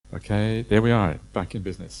Okay, there we are, back in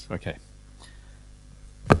business. Okay.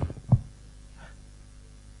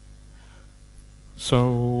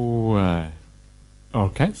 So,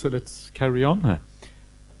 okay, so let's carry on.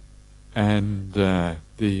 And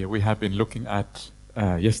we have been looking at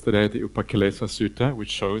yesterday the Upakilesa Sutta,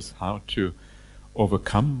 which shows how to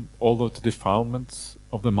overcome all of the defilements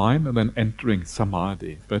of the mind and then entering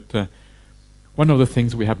samadhi. But one of the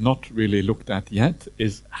things we have not really looked at yet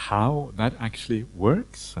is how that actually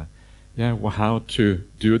works. How to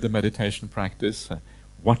do the meditation practice,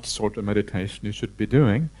 what sort of meditation you should be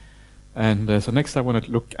doing. And so next I want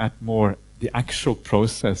to look at more the actual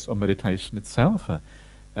process of meditation itself.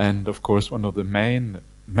 And of course one of the main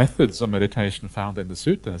methods of meditation found in the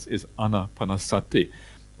suttas is anapanasati,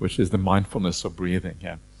 which is the mindfulness of breathing.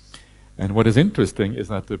 And what is interesting is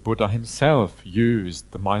that the Buddha himself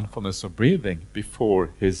used the mindfulness of breathing before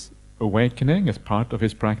his awakening as part of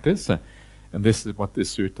his practice. And this is what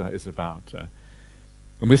this sutta is about.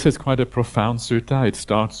 And this is quite a profound sutta. It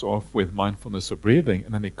starts off with mindfulness of breathing,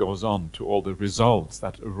 and then it goes on to all the results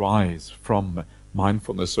that arise from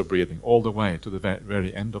mindfulness of breathing, all the way to the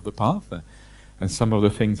very end of the path. And some of the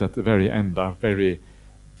things at the very end are very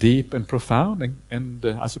deep and profound, and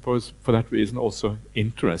I suppose for that reason also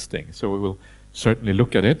interesting. So we will certainly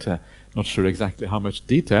look at it. Not sure exactly how much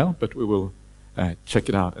detail, but we will check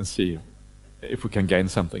it out and see if we can gain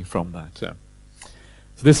something from that.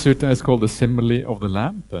 So this sutta is called the Simile of the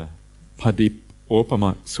Lamp,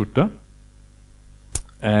 Padipopama Sutta,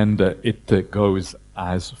 and it goes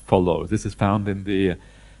as follows. This is found in the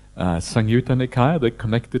Samyutta Nikaya, the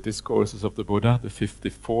Connected Discourses of the Buddha, the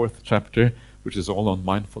 54th chapter, which is all on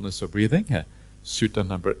mindfulness of breathing, sutta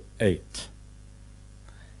number 8.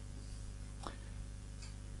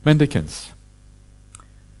 Mendicants,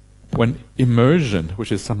 when immersion,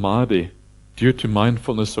 which is samadhi, due to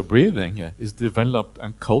mindfulness of breathing, is developed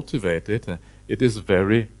and cultivated, it is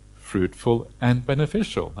very fruitful and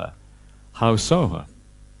beneficial. How so?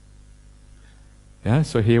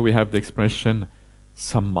 So here we have the expression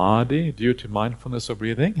samadhi due to mindfulness of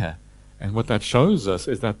breathing. And what that shows us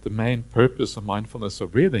is that the main purpose of mindfulness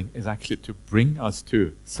of breathing is actually to bring us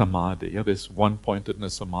to samadhi, this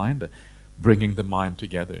one-pointedness of mind, bringing the mind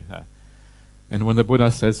together. And when the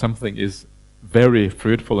Buddha says something is very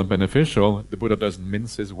fruitful and beneficial, the Buddha doesn't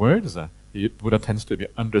mince his words. The Buddha tends to be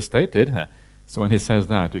understated. So when he says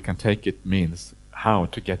that, you can take it means how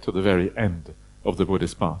to get to the very end of the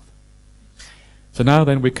Buddhist path. So now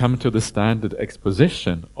then we come to the standard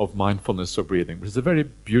exposition of mindfulness of breathing, which is a very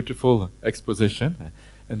beautiful exposition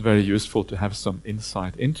and very useful to have some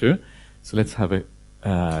insight into. So let's have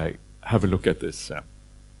a look at this.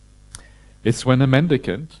 It's when a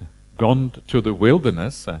mendicant gone to the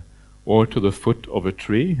wilderness or to the foot of a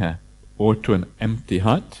tree or to an empty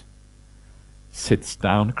hut, sits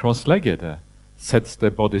down cross-legged, sets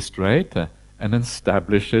their body straight and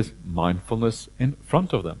establishes mindfulness in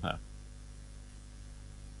front of them.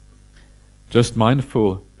 Just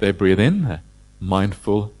mindful they breathe in,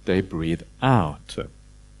 mindful they breathe out.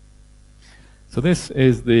 So this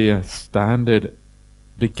is the standard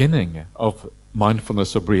beginning of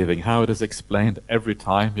mindfulness of breathing, how it is explained every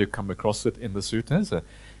time you come across it in the suttas,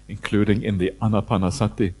 including in the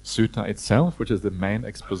Anapanasati Sutta itself, which is the main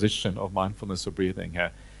exposition of mindfulness of breathing.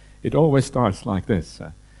 It always starts like this.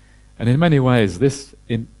 And in many ways this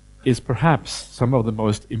is perhaps some of the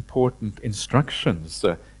most important instructions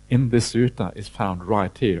in this sutta is found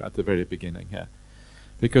right here at the very beginning here.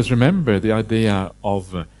 Because remember, the idea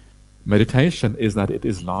of meditation is that it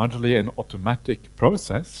is largely an automatic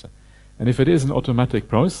process. And if it is an automatic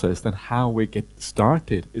process, then how we get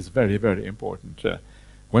started is very, very important.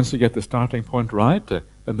 Once you get the starting point right,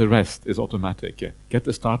 then the rest is automatic. Get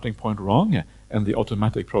the starting point wrong, and the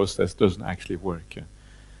automatic process doesn't actually work.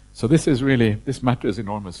 So this matters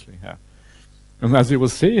enormously here. And as you will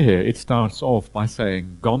see here, it starts off by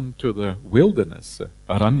saying, gone to the wilderness,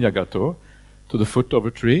 aranyagato, to the foot of a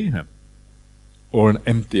tree, or an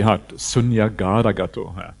empty hut,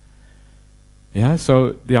 sunyagaragato.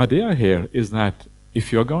 So the idea here is that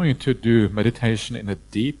if you're going to do meditation in a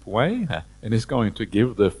deep way, and it's going to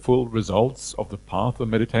give the full results of the path of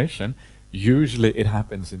meditation, usually it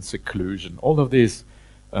happens in seclusion. All of these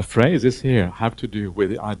phrases here have to do with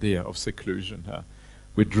the idea of seclusion.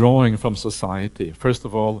 Withdrawing from society. First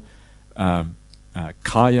of all,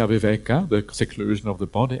 kaya viveka, the seclusion of the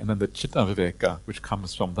body, and then the chitta viveka, which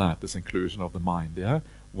comes from that, the seclusion of the mind,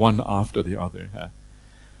 one after the other.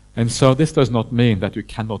 And so this does not mean that you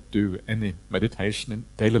cannot do any meditation in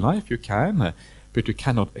daily life. You can, but you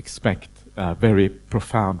cannot expect very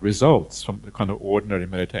profound results from the kind of ordinary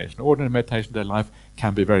meditation. Ordinary meditation in daily life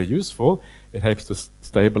can be very useful. It helps to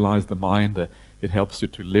stabilize the mind. It helps you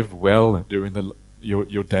to live well during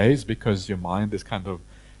your days, because your mind is kind of,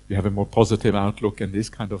 you have a more positive outlook and these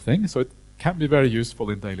kind of things. So it can be very useful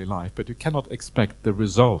in daily life, but you cannot expect the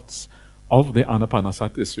results of the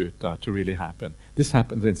Anapanasati Sutta to really happen. This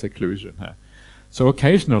happens in seclusion. So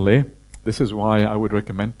occasionally, this is why I would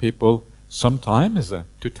recommend people sometimes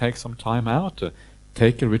to take some time out,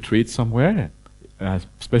 take a retreat somewhere,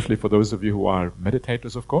 especially for those of you who are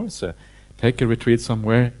meditators, of course. Take a retreat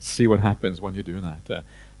somewhere, see what happens when you do that,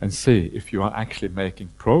 and see if you are actually making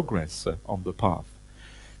progress on the path.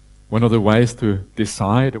 One of the ways to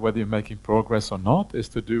decide whether you're making progress or not is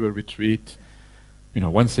to do a retreat,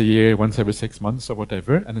 once a year, once every 6 months or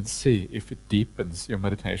whatever, and then see if it deepens your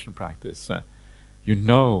meditation practice.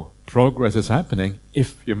 Progress is happening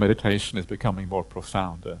if your meditation is becoming more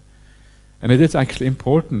profound. And it is actually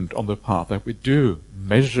important on the path that we do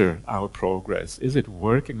measure our progress. Is it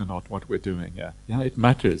working or not, what we're doing? Yeah, it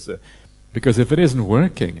matters. Because if it isn't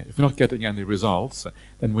working, if we're not getting any results,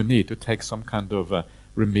 then we need to take some kind of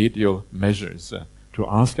remedial measures to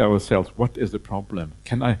ask ourselves, what is the problem?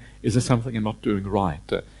 Is there something I'm not doing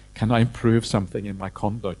right? Can I improve something in my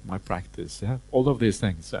conduct, my practice? Yeah? All of these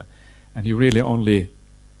things. And you really only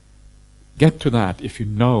get to that if you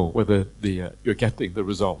know whether you're getting the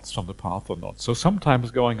results from the path or not. So sometimes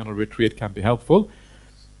going on a retreat can be helpful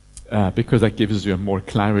because that gives you more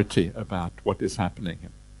clarity about what is happening.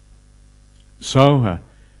 So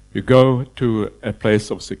you go to a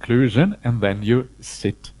place of seclusion and then you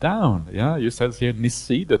sit down. Yeah, you says here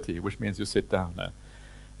nisidati, which means you sit down.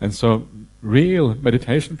 And so real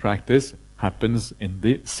meditation practice happens in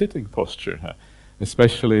the sitting posture,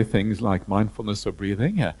 especially things like mindfulness of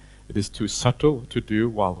breathing. It is too subtle to do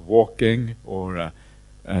while walking, or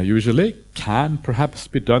usually can perhaps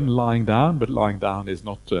be done lying down, but lying down is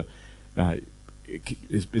not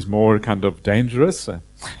is more kind of dangerous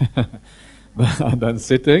than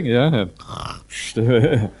sitting. Yeah,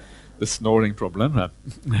 the snoring problem.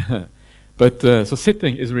 But so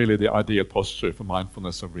sitting is really the ideal posture for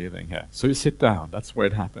mindfulness of breathing here. So you sit down. That's where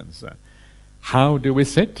it happens. How do we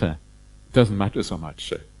sit? Doesn't matter so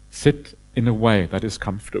much. Sit in a way that is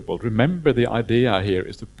comfortable. Remember, the idea here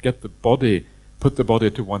is to get the body, put the body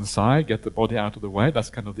to one side, get the body out of the way. That's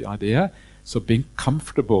kind of the idea. So being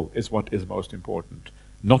comfortable is what is most important.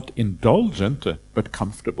 Not indulgent, but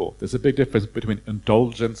comfortable. There's a big difference between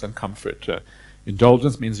indulgence and comfort.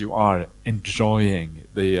 Indulgence means you are enjoying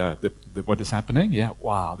the what is happening. Yeah,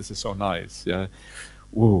 wow, this is so nice. Yeah.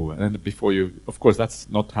 Ooh, and before you, of course, that's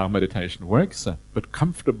not how meditation works, but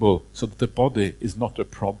comfortable so that the body is not a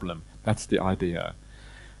problem. That's the idea.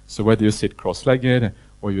 So whether you sit cross-legged,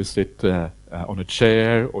 or you sit on a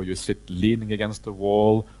chair, or you sit leaning against the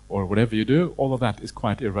wall, or whatever you do, all of that is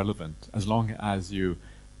quite irrelevant, as long as you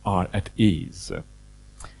are at ease.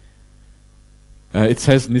 It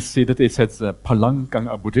says nisidati, it says palankang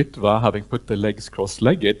abuditva, having put the legs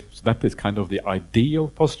cross-legged. So that is kind of the ideal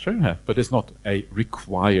posture, but it's not a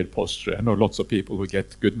required posture. I know lots of people who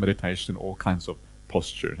get good meditation in all kinds of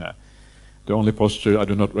posture. The only posture I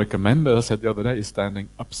do not recommend, as I said the other day, is standing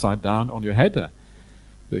upside down on your head.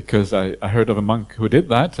 Because I heard of a monk who did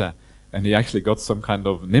that, and he actually got some kind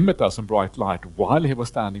of nimitta, some bright light, while he was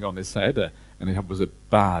standing on his head, and it was a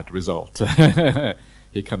bad result.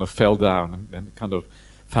 He kind of fell down and kind of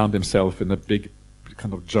found himself in a big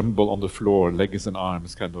kind of jumble on the floor, legs and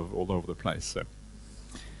arms kind of all over the place.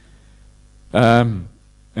 And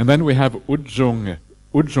then we have ujjung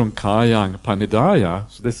kayang panidaya.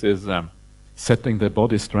 So this is setting the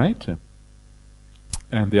body straight.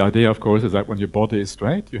 And the idea, of course, is that when your body is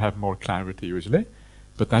straight, you have more clarity usually.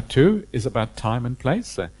 But that too is about time and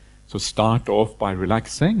place. So start off by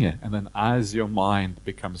relaxing, and then as your mind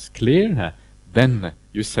becomes clear, then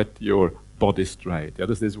you set your body straight. Yeah,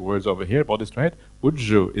 there's these words over here, body straight.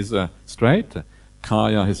 Ujju is straight.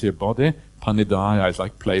 Kaya is your body. Panidaya is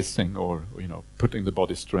like placing or putting the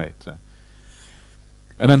body straight.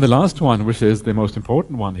 And then the last one, which is the most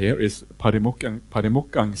important one here, is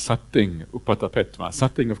parimukkang satting upatapetva.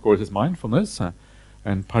 Satting, of course, is mindfulness.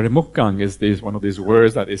 And parimukkang is one of these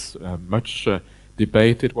words that is much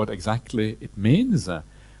debated what exactly it means.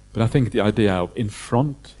 But I think the idea of in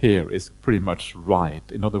front here is pretty much right.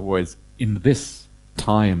 In other words, in this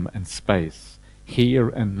time and space, here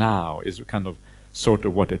and now is kind of sort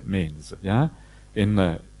of what it means. Yeah,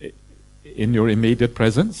 in your immediate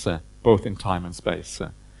presence, both in time and space.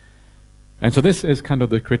 And so this is kind of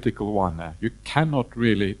the critical one. You cannot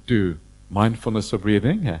really do mindfulness of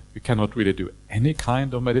breathing. You cannot really do any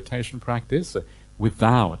kind of meditation practice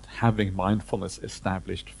without having mindfulness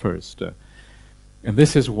established first. And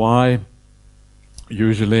this is why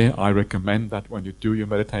Usually I recommend that when you do your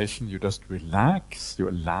meditation, you just relax, you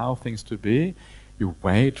allow things to be, you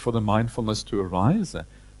wait for the mindfulness to arise,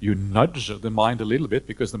 you nudge the mind a little bit,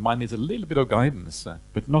 because the mind needs a little bit of guidance,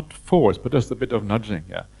 but not force, but just a bit of nudging.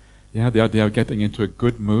 The idea of getting into a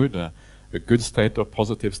good mood, a good state of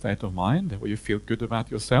positive state of mind, where you feel good about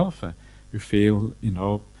yourself, you feel,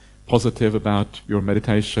 positive about your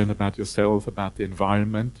meditation, about yourself, about the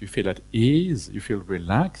environment, you feel at ease, you feel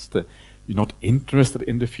relaxed, you're not interested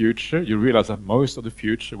in the future. You realize that most of the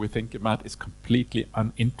future we think about is completely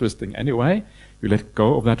uninteresting anyway. You let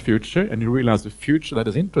go of that future, and you realize the future that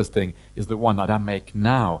is interesting is the one that I make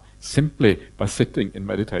now, simply by sitting in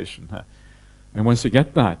meditation. And once you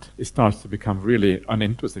get that, it starts to become really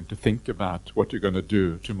uninteresting to think about what you're going to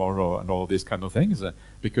do tomorrow and all these kind of things,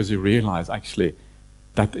 because you realize actually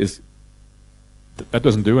that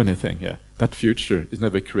doesn't do anything. That future is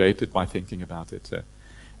never created by thinking about it.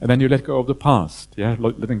 And then you let go of the past.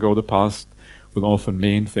 Letting go of the past will often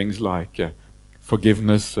mean things like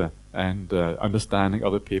forgiveness and understanding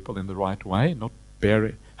other people in the right way, not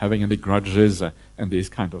having any grudges and these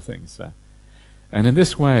kind of things. And in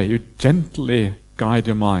this way, you gently guide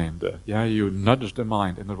your mind. You nudge the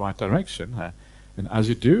mind in the right direction. And as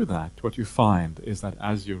you do that, what you find is that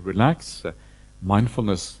as you relax,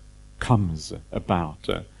 mindfulness comes about.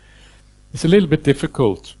 It's a little bit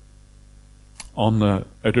difficult on a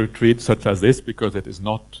retreat such as this, because it is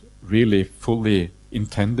not really fully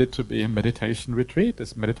intended to be a meditation retreat.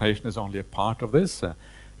 This meditation is only a part of this.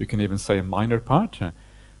 You can even say a minor part.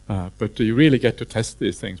 But you really get to test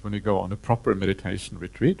these things when you go on a proper meditation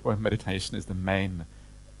retreat, where meditation is the main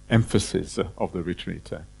emphasis of the retreat.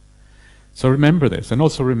 So remember this, and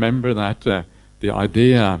also remember that the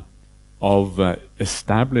idea of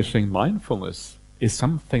establishing mindfulness is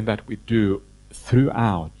something that we do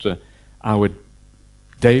throughout our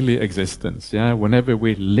daily existence. Whenever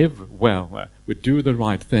we live well, we do the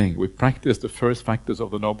right thing, we practice the first factors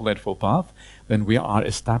of the Noble Eightfold Path, then we are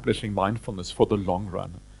establishing mindfulness for the long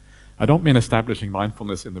run. I don't mean establishing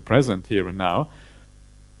mindfulness in the present, here and now.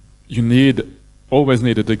 You always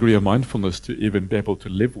need a degree of mindfulness to even be able to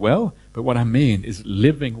live well, but what I mean is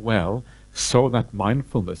living well so that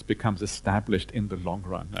mindfulness becomes established in the long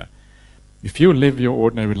run. If you live your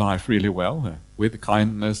ordinary life really well, with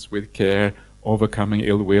kindness, with care, overcoming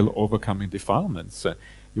ill will, overcoming defilements,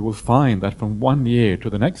 you will find that from 1 year to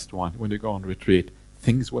the next one, when you go on retreat,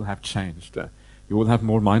 things will have changed. You will have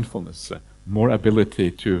more mindfulness, more ability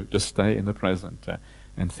to just stay in the present,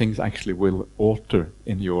 and things actually will alter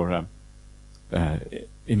in your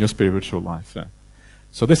spiritual life.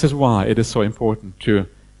 So this is why it is so important to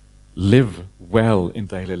live well in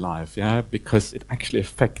daily life, because it actually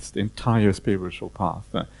affects the entire spiritual path.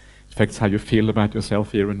 It affects how you feel about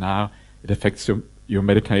yourself here and now. It affects your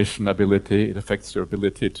meditation ability. It affects your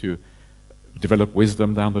ability to develop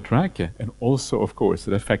wisdom down the track. And also, of course,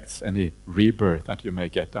 it affects any rebirth that you may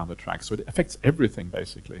get down the track. So it affects everything,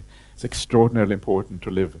 basically. It's extraordinarily important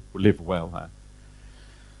to live well.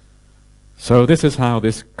 So this is how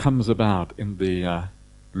this comes about in the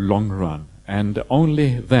long run. And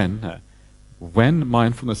only then, when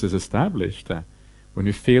mindfulness is established, when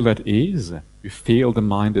you feel at ease, you feel the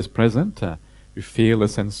mind is present, you feel a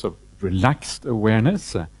sense of relaxed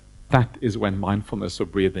awareness, that is when mindfulness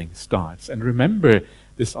of breathing starts. And remember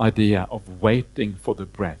this idea of waiting for the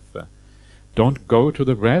breath. Don't go to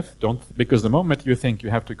the breath, because the moment you think you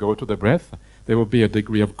have to go to the breath, there will be a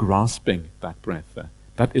degree of grasping that breath.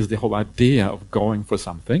 That is the whole idea of going for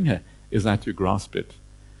something, is that you grasp it.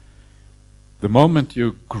 The moment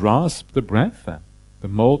you grasp the breath, the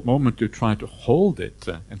moment you try to hold it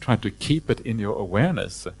and try to keep it in your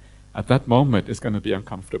awareness, at that moment it's going to be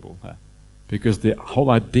uncomfortable. Because the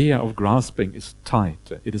whole idea of grasping is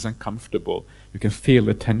tight, it is uncomfortable. You can feel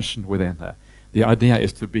the tension within. The idea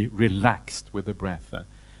is to be relaxed with the breath.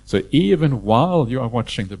 So even while you are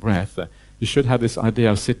watching the breath, you should have this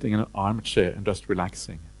idea of sitting in an armchair and just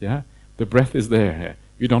relaxing. The breath is there,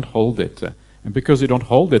 you don't hold it. And because you don't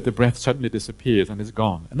hold it, the breath suddenly disappears and is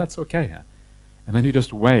gone. And that's okay. And then you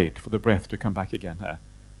just wait for the breath to come back again.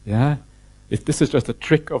 This is just a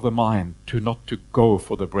trick of the mind not to go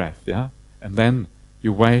for the breath. And then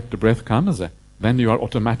you wait, the breath comes, then you are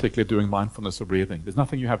automatically doing mindfulness of breathing. There's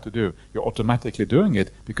nothing you have to do. You're automatically doing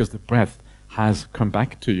it because the breath has come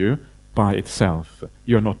back to you by itself.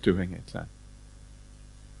 You're not doing it.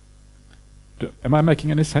 Am I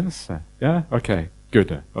making any sense? Okay.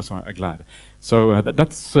 Good. I'm glad. So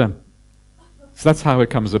that's how it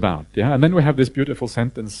comes about. And then we have this beautiful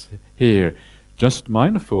sentence here: just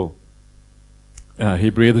mindful. He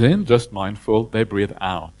breathes in, just mindful. They breathe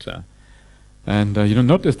out. And you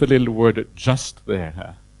notice the little word just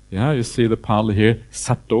there. Yeah, you see the Pali here,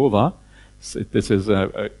 Sattova. This is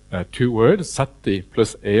two words, Sati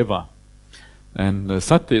plus Eva. And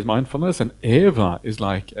Sati is mindfulness, and Eva is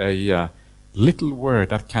like a little word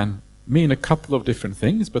that can mean a couple of different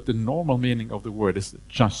things, but the normal meaning of the word is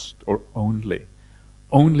just or only.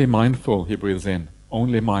 Only mindful, he breathes in.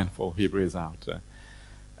 Only mindful, he breathes out.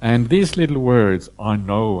 And these little words are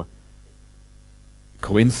no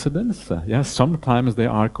coincidence. Sometimes they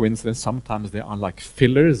are coincidence, sometimes they are like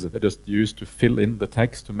fillers. They're just used to fill in the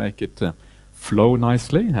text to make it flow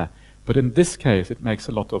nicely. But in this case, it makes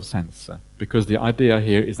a lot of sense, because the idea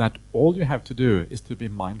here is that all you have to do is to be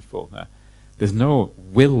mindful. There's no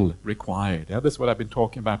will required. This is what I've been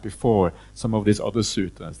talking about before, some of these other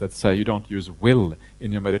suttas that say you don't use will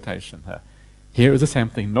in your meditation. Here is the same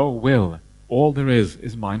thing, no will. All there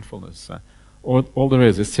is mindfulness. All there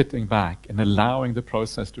is sitting back and allowing the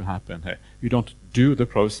process to happen. You don't do the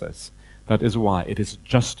process. That is why it is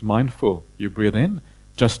just mindful. You breathe in,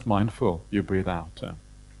 just mindful. You breathe out.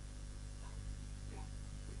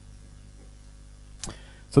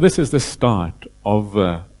 So this is the start of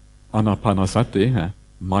Anapanasati,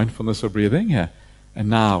 mindfulness of breathing. And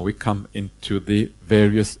now we come into the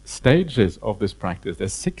various stages of this practice.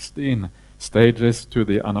 There's 16 stages to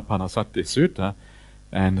the Anapanasati Sutta.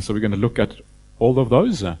 And so we're going to look at all of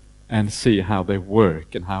those and see how they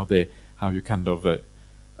work and how you kind of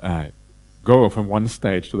go from one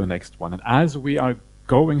stage to the next one. And as we are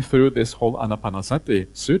going through this whole Anapanasati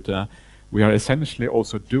Sutta, we are essentially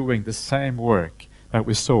also doing the same work that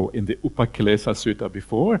we saw in the Upakilesa Sutta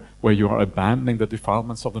before, where you are abandoning the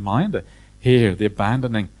defilements of the mind. Here, the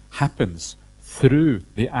abandoning happens through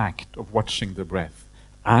the act of watching the breath.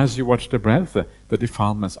 As you watch the breath, the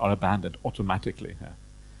defilements are abandoned automatically.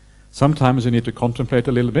 Sometimes you need to contemplate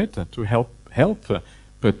a little bit to help,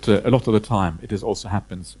 but a lot of the time it also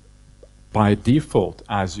happens by default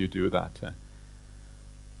as you do that.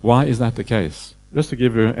 Why is that the case? Just to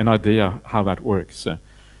give you an idea how that works.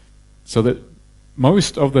 So that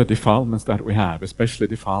most of the defilements that we have, especially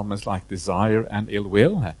defilements like desire and ill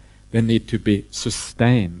will, they need to be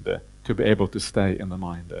sustained to be able to stay in the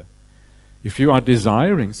mind. If you are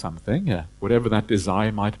desiring something, whatever that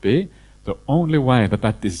desire might be, the only way that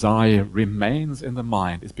that desire remains in the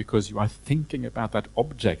mind is because you are thinking about that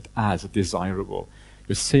object as desirable.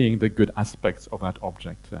 You're seeing the good aspects of that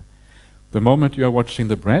object. The moment you are watching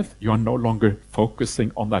the breath, you are no longer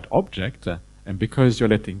focusing on that object, and because you're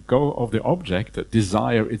letting go of the object,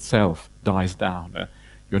 desire itself dies down.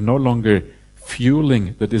 You're no longer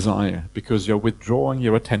fueling the desire because you're withdrawing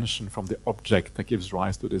your attention from the object that gives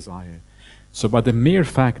rise to desire. So by the mere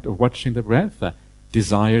fact of watching the breath,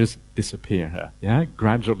 desires disappear.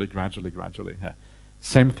 Gradually.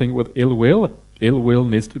 Same thing with ill will. Ill will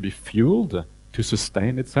needs to be fueled to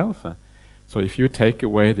sustain itself. So if you take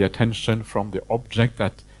away the attention from the object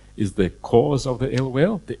that is the cause of the ill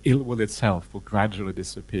will itself will gradually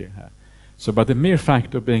disappear. So by the mere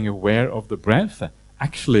fact of being aware of the breath,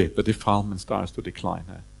 actually the defilement starts to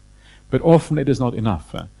decline. But often it is not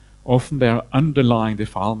enough. Often there are underlying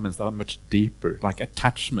defilements that are much deeper, like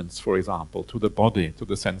attachments, for example, to the body, to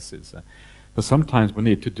the senses. But sometimes we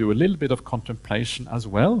need to do a little bit of contemplation as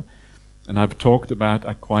well. And I've talked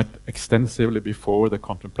about quite extensively before the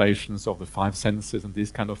contemplations of the five senses and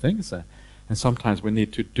these kind of things. And sometimes we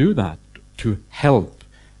need to do that to help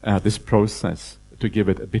this process, to give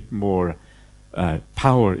it a bit more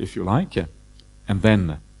power, if you like. And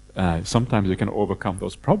then sometimes you can overcome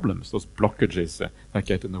those problems, those blockages that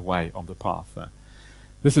get in the way on the path.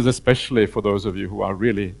 This is especially for those of you who are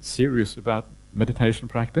really serious about meditation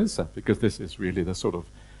practice, because this is really the sort of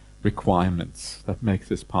requirements that make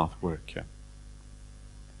this path work.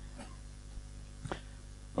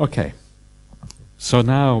 Okay. So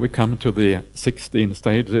now we come to the 16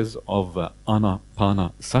 stages of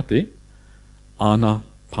Anapanasati.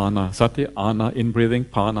 Anapanasati, ana in-breathing,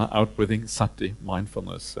 pana out-breathing, sati,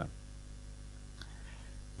 mindfulness.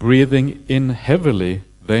 Breathing in heavily,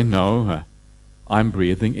 they know I'm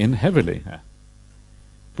breathing in heavily.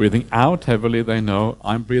 Breathing out heavily, they know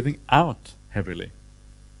I'm breathing out heavily.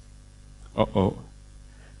 Uh-oh.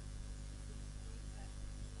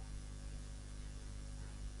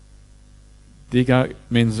 Diga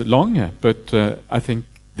means long, but I think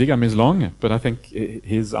Diga means long, but I think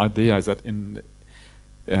his idea is that in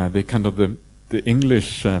the kind of the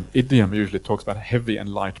English idiom usually talks about heavy and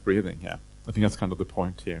light breathing. I think that's kind of the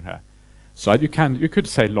point here. So you could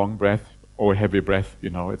say long breath or heavy breath.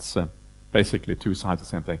 It's basically two sides of the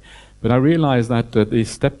same thing. But I realize that the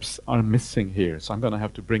steps are missing here, so I'm going to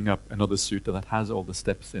have to bring up another sutta that has all the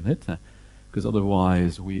steps in it. because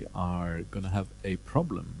otherwise we are going to have a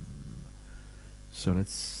problem. So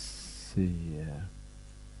let's see.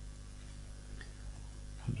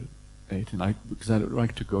 118. Because I'd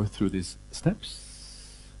like to go through these steps.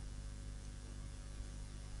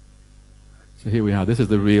 So here we are. This is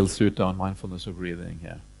the real sutta on mindfulness of breathing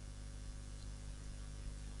here.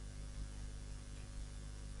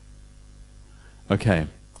 Okay,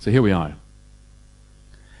 so here we are.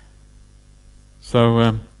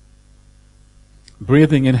 So,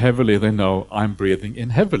 breathing in heavily, they know I'm breathing in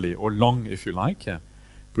heavily, or long if you like. Yeah.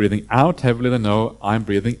 Breathing out heavily, they know I'm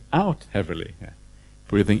breathing out heavily. Yeah.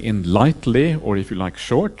 Breathing in lightly, or if you like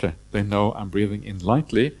short, they know I'm breathing in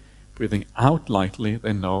lightly. Breathing out lightly,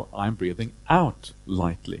 they know I'm breathing out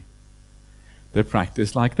lightly. They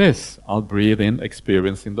practice like this. I'll breathe in,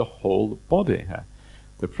 experiencing the whole body. Yeah.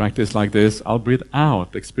 They practice like this. I'll breathe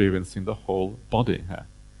out, experiencing the whole body. Yeah.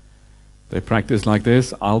 They practice like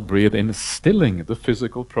this. I'll breathe in, stilling the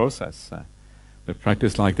physical process. They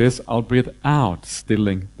practice like this. I'll breathe out,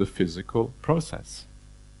 stilling the physical process.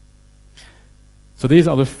 So these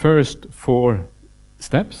are the first 4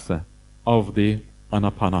 steps of the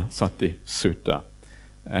Anapanasati Sutta.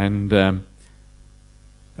 And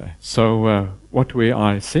so what we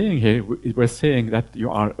are seeing here, we're seeing that you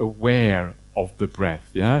are aware of the breath.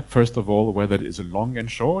 Yeah. First of all, whether it is long and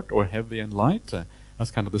short or heavy and light. That's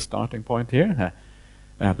kind of the starting point here.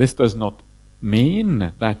 This does not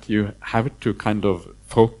mean that you have to kind of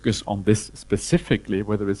focus on this specifically,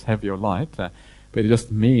 whether it's heavy or light, but it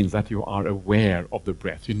just means that you are aware of the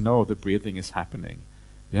breath. You know the breathing is happening.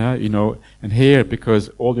 Yeah, you know, and here, because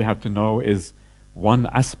all you have to know is one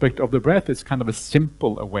aspect of the breath, it's kind of a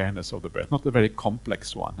simple awareness of the breath, not a very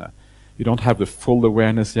complex one. You don't have the full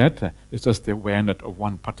awareness yet. It's just the awareness of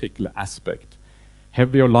one particular aspect.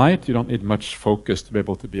 Heavy or light, you don't need much focus to be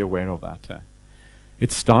able to be aware of that.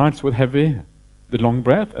 It starts with heavy, the long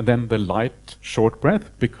breath, and then the light, short breath,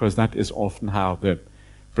 because that is often how the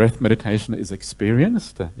breath meditation is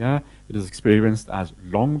experienced. Yeah, it is experienced as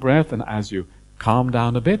long breath, and as you calm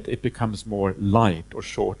down a bit, it becomes more light or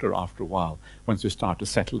shorter after a while, once you start to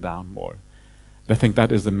settle down more. I think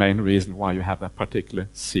that is the main reason why you have that particular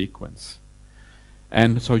sequence.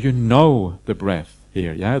 And so you know the breath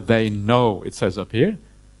here, yeah? They know, it says up here.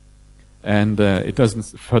 And it doesn't,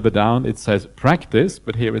 further down it says practice,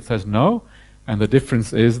 but here it says no. And the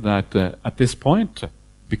difference is that at this point,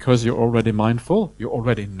 because you're already mindful, you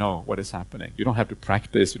already know what is happening. You don't have to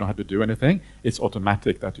practice, you don't have to do anything. It's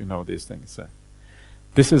automatic that you know these things.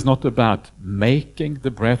 This is not about making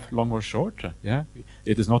the breath long or short. Yeah?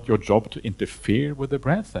 It is not your job to interfere with the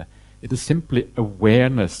breath. It is simply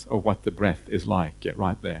awareness of what the breath is like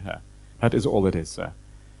right there. That is all it is.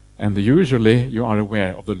 And usually you are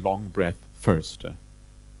aware of the long breath first.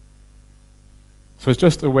 So it's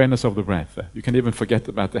just awareness of the breath. You can even forget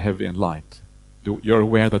about the heavy and light. You're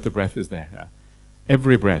aware that the breath is there.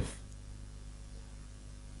 Every breath.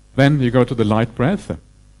 Then you go to the light breath.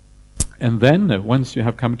 And then once you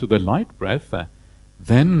have come to the light breath,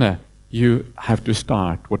 then you have to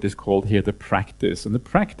start what is called here the practice. And the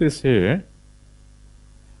practice here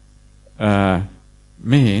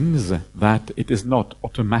means that it is not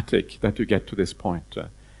automatic that you get to this point.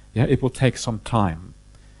 Yeah, it will take some time.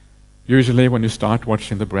 Usually when you start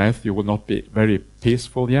watching the breath, you will not be very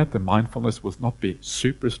peaceful yet. The mindfulness will not be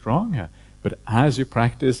super strong. But as you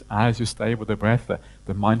practice, as you stay with the breath,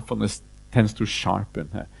 the mindfulness tends to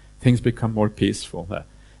sharpen. Things become more peaceful.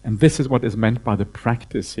 And this is what is meant by the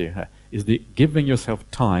practice here, is the giving yourself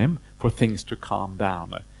time for things to calm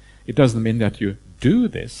down. It doesn't mean that you do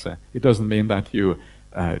this. It doesn't mean that you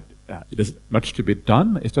there's much to be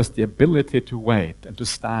done. It's just the ability to wait and to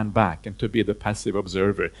stand back and to be the passive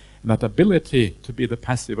observer. And that ability to be the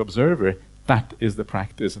passive observer, that is the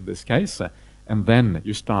practice in this case. And then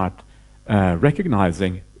you start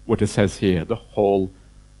recognizing what it says here, the whole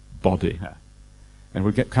body. And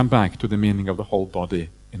we'll come back to the meaning of the whole body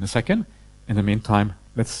in a second. In the meantime,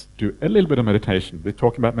 let's do a little bit of meditation. We're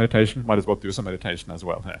talking about meditation, might as well do some meditation as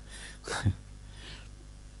well here.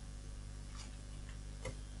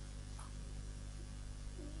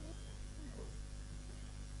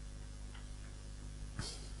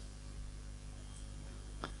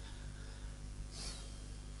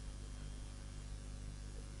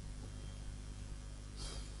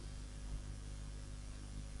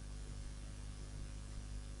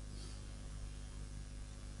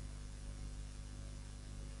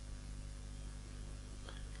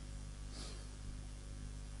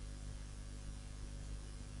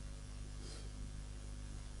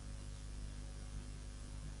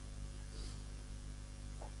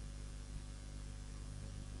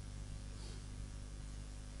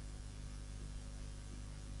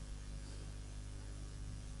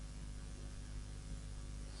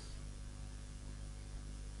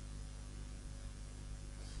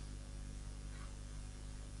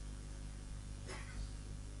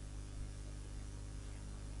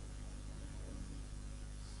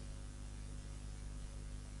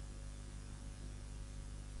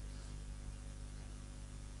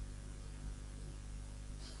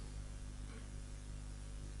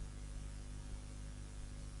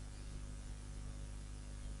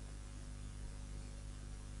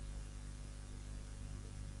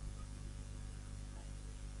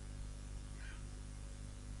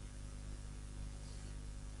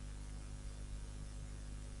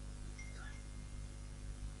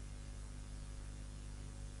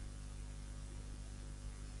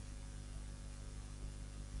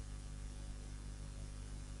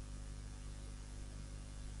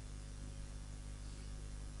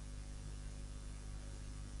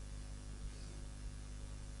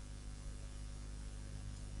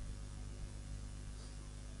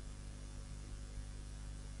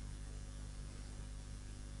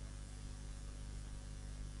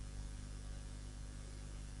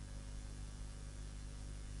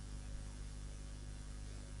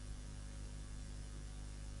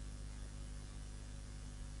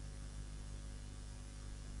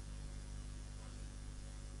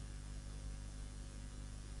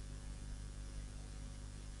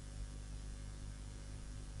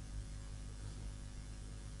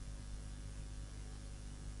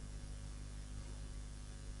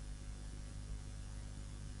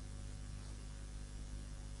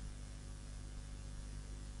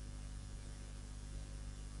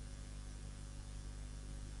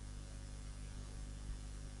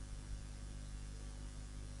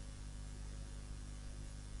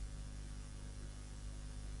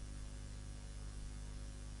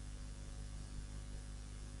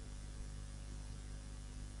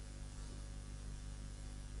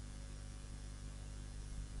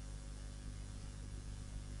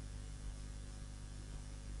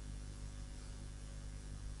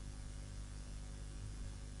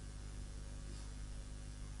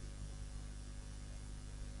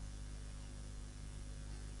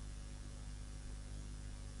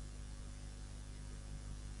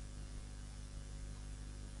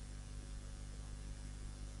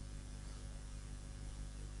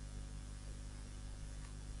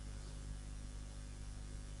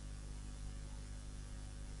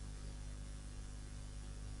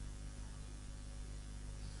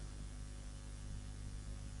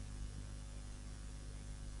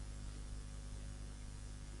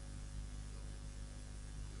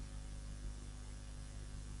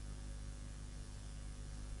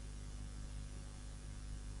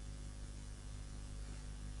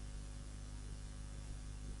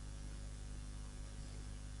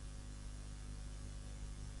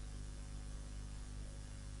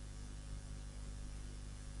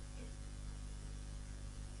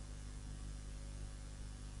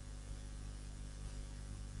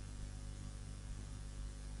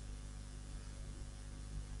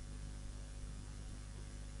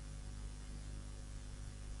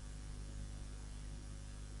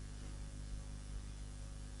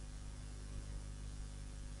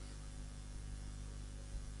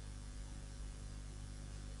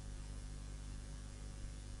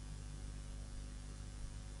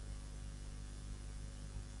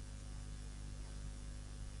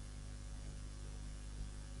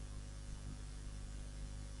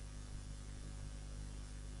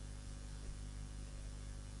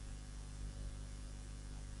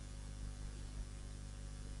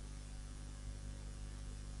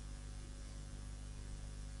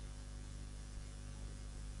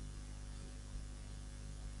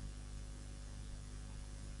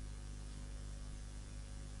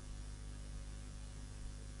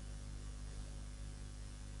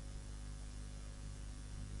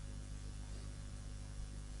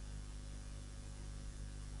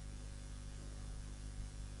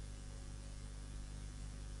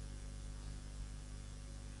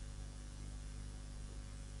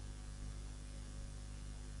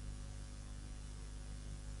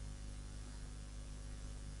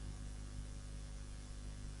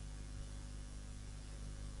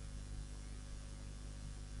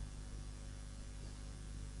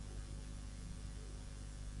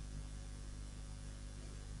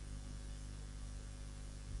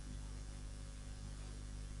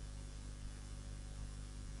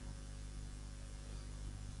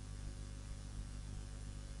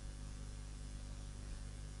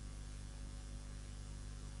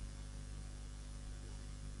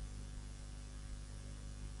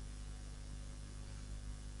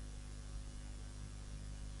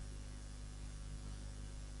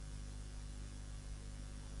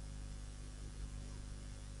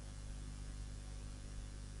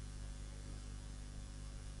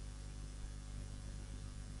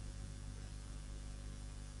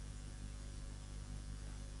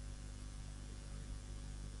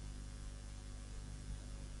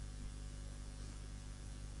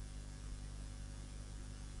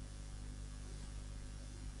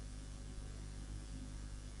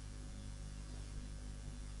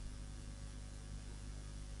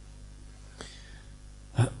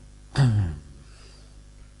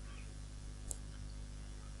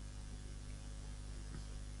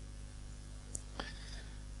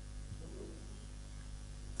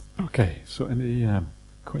 Okay, so any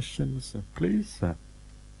questions, please?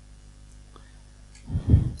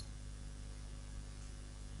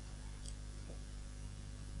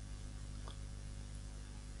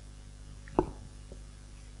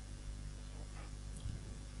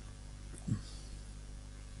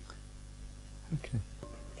 Okay.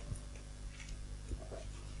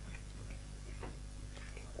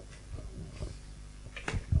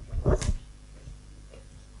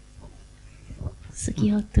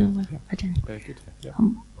 Ajahn. Very good. Yeah.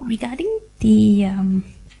 Regarding the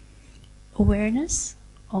awareness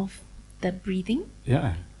of the breathing,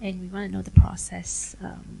 Yeah. and we want to know the process,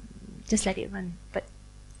 just let it run. But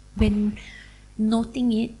when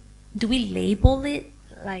noting it, do we label it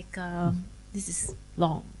like this is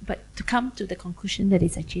long? But to come to the conclusion that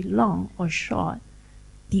it's actually long or short,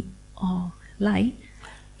 deep or light,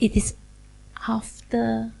 it is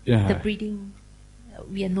after the breathing.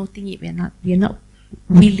 We are noting it. We are not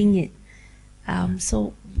feeling it.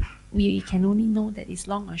 So we can only know that it's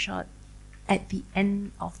long or short at the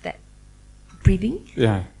end of that breathing.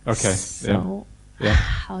 Yeah. Okay. So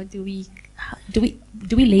how do we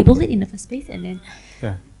label it in the first place, and then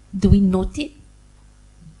do we note it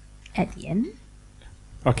at the end?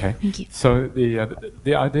 Okay. Thank you. So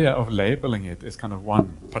the idea of labeling it is kind of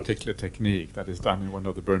one particular technique that is done in one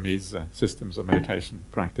of the Burmese systems of meditation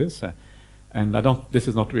practice. And this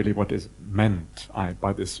is not really what is meant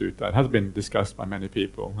by this sutta. It has been discussed by many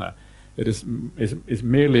people. It is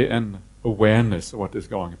merely an awareness of what is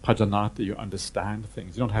going on. Pajanati, you understand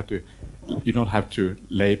things. You don't have to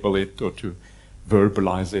label it or to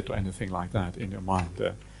verbalize it or anything like that in your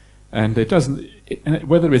mind. And it doesn't.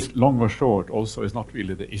 Whether it's long or short also is not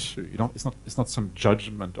really the issue. It's not some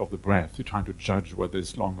judgment of the breath. You're trying to judge whether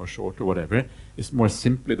it's long or short or whatever. It's more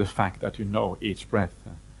simply the fact that you know each breath.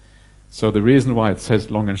 So the reason why it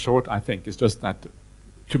says long and short, I think, is just that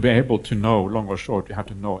to be able to know long or short, you have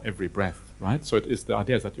to know every breath, right? So the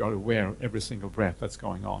idea is that you are aware of every single breath that's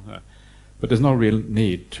going on. But there's no real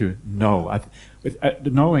need to know.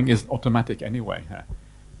 The knowing is automatic anyway.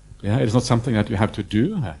 Yeah, it is not something that you have to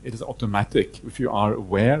do. It is automatic. If you are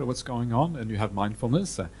aware of what's going on and you have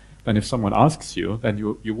mindfulness, then if someone asks you, then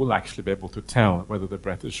you will actually be able to tell whether the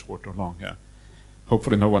breath is short or long.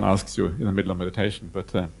 Hopefully no one asks you in the middle of meditation, but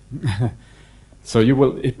so it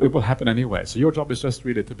will happen anyway. So your job is just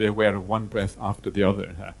really to be aware of one breath after the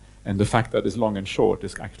other. And the fact that it's long and short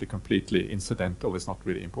is actually completely incidental. It's not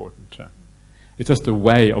really important. It's just a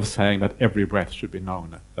way of saying that every breath should be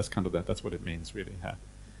known. That's kind of that's what it means, really.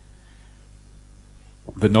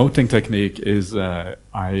 The noting technique is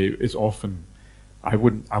often. I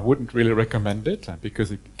wouldn't really recommend it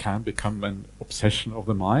because it can become an obsession of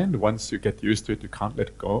the mind. Once you get used to it, you can't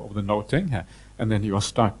let go of the noting, and then you are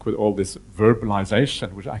stuck with all this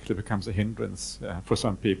verbalization, which actually becomes a hindrance for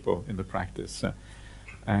some people in the practice.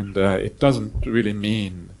 And it doesn't really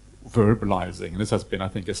mean verbalizing. And this has been, I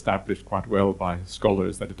think, established quite well by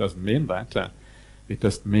scholars that it doesn't mean that. It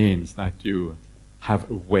just means that you have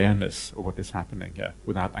awareness of what is happening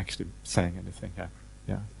without actually saying anything.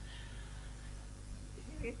 Yeah.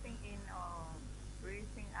 Breathing in or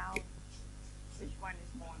breathing out, which one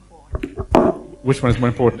is more important? Which one is more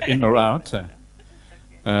important, in or out?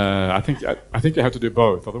 I think you have to do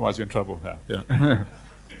both, otherwise you're in trouble. Yeah.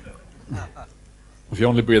 If you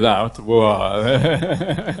only breathe out, whoa.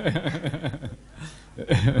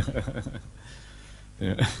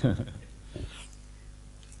 Yeah.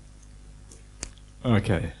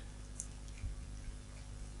 Okay.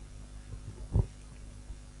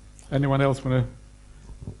 Anyone else want to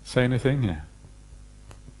say anything? Yeah.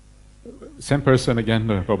 Same person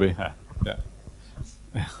again, probably. Yeah.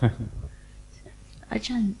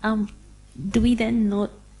 Ajahn, do we then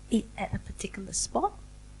note it at a particular spot?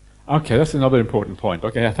 Okay, that's another important point.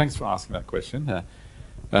 Okay, thanks for asking that question.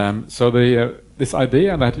 So this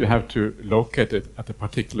idea that you have to locate it at a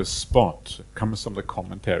particular spot comes from the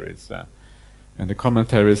commentaries. And the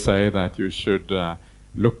commentaries say that you should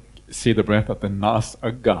see the breath at the nas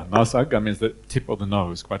agga. Nas agga means the tip of the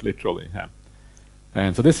nose, quite literally.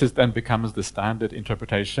 And so this then becomes the standard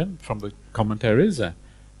interpretation from the commentaries.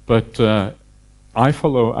 But I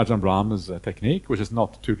follow Ajahn Brahma's technique, which is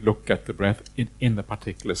not to look at the breath in a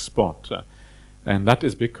particular spot. And that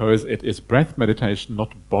is because it is breath meditation,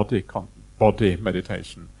 not body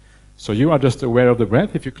meditation. So you are just aware of the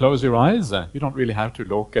breath. If you close your eyes, you don't really have to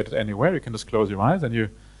locate it anywhere. You can just close your eyes and you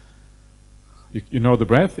know the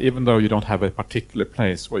breath, even though you don't have a particular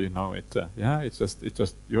place where you know it. It's just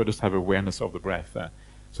you just have awareness of the breath.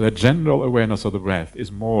 So the general awareness of the breath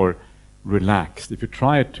is more relaxed. If you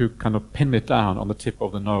try to kind of pin it down on the tip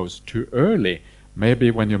of the nose too early,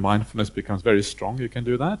 Maybe when your mindfulness becomes very strong, you can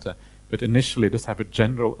do that. But initially, just have a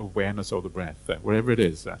general awareness of the breath, wherever it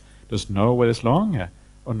is. Just know where it's long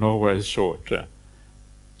or know where it's short.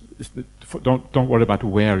 Don't worry about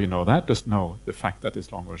where you know that. Just know the fact that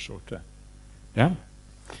it's long or short. Yeah,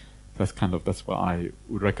 that's what I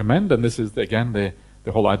would recommend. And this is again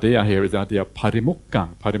the whole idea here is the idea of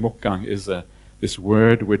parimukkang. Parimukkang is this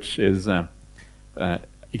word which is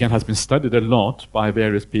again has been studied a lot by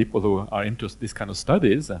various people who are into this kind of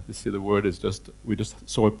studies. You see, the word is we just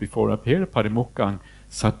saw it before up here. Parimukkang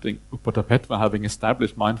satting upatapetva, having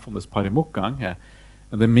established mindfulness. Parimukkang.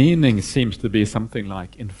 And the meaning seems to be something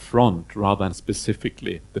like in front rather than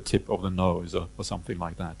specifically the tip of the nose or something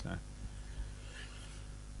like that.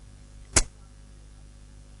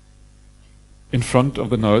 In front of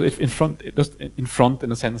the nose, just in front in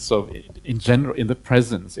the sense of, in general, in the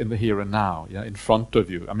presence, in the here and now, yeah, in front of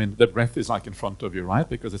you. I mean, the breath is like in front of you, right?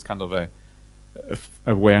 Because it's kind of a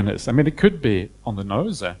awareness. I mean, it could be on the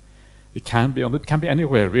nose. It can be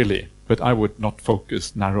anywhere really, but I would not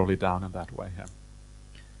focus narrowly down in that way.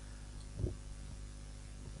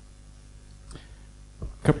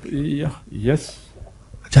 Yes.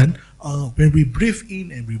 Ajahn, when we breathe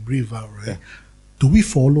in and we breathe out, right? Yeah. Do we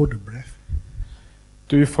follow the breath?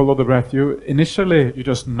 Do you follow the breath? Initially you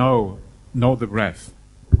just know the breath.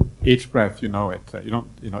 Each breath you know it. You don't.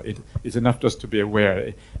 It's enough just to be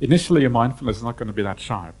aware. Initially your mindfulness is not going to be that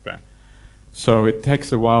sharp, so it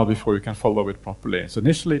takes a while before you can follow it properly. So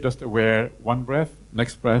initially just aware one breath,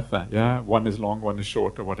 next breath. One is long, one is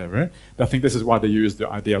short, or whatever. I think this is why they use the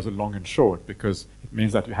idea of the long and short, because it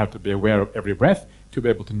means that you have to be aware of every breath to be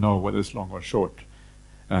able to know whether it's long or short.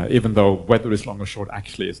 Even though whether it's long or short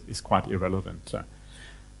actually is quite irrelevant.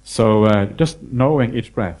 So just knowing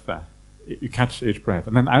each breath, you catch each breath.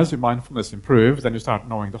 And then as your mindfulness improves, then you start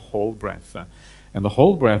knowing the whole breath. And the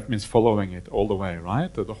whole breath means following it all the way,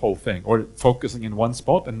 right? The whole thing. Or focusing in one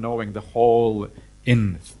spot and knowing the whole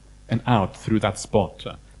in and out through that spot.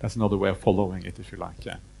 That's another way of following it, if you like.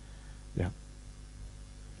 Yeah.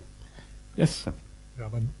 Yes? Yeah,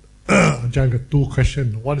 Ajahn, got two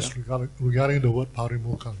questions. One is regarding the word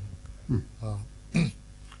parimukkang.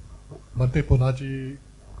 Bhante Ponaji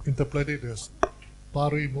interpreted as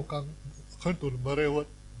parimukkang, according to the Malay word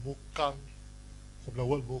mukkang, from the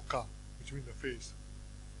word mukha, which means the face.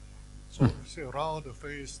 So you say around the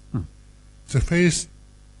face, the face,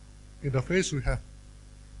 in the face we have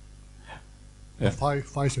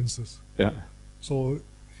five senses. Yeah. So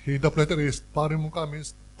he interpreted it as parimukkang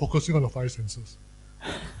means focusing on the five senses.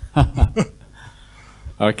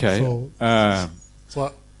 Okay. So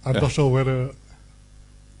I'm not sure whether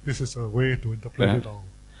this is a way to interpret it all.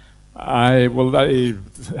 I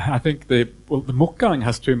think the mukkang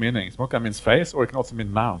has two meanings. Mukkang means face, or it can also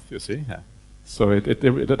mean mouth, you see. So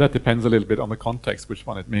that depends a little bit on the context, which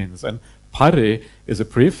one it means. And pari is a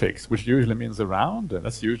prefix, which usually means around.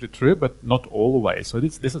 That's usually true, but not always. So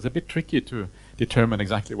this is a bit tricky to determine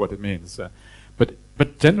exactly what it means.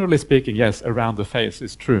 But generally speaking, yes, around the face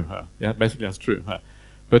is true. Yeah, basically that's true.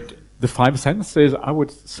 But the five senses, I would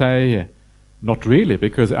say, not really,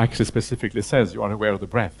 because it actually specifically says you are aware of the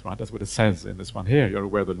breath, right? That's what it says in this one here. You're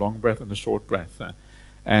aware of the long breath and the short breath.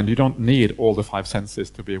 And you don't need all the five senses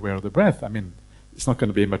to be aware of the breath. I mean, it's not going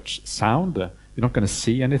to be much sound. You're not going to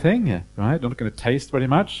see anything, right? You're not going to taste very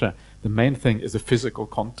much. The main thing is the physical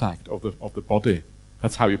contact of the body.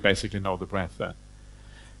 That's how you basically know the breath.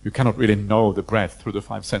 You cannot really know the breath through the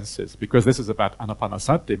five senses, because this is about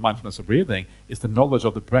anapanasati, mindfulness of breathing. It's the knowledge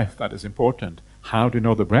of the breath that is important. How do you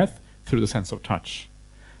know the breath? Through the sense of touch.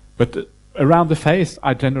 But around the face,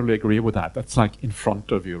 I generally agree with that. That's like in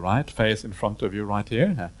front of you, right? Face in front of you right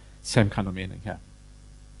here. Same kind of meaning here.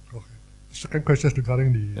 Okay. The second question is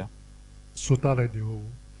regarding the sutta that you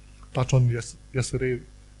touched on yesterday,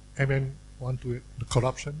 MM128, the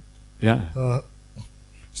corruption. Yeah.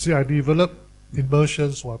 See, I developed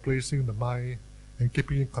immersions while placing the mind and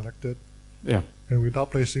keeping it connected. Yeah. And without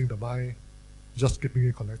placing the mind, just keeping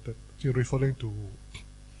it connected. You're referring to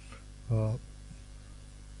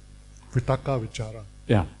Vitaka Vichara.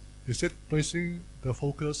 Yeah. Is it placing the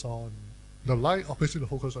focus on the light or placing the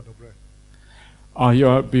focus on the breath? You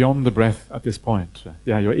are beyond the breath at this point.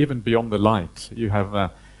 Yeah, you're even beyond the light. You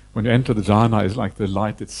have, when you enter the jhana, it's like the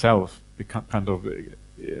light itself kind of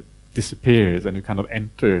disappears, and you kind of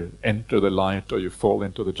enter the light, or you fall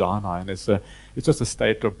into the jhana, and it's just a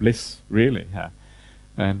state of bliss, really. Yeah.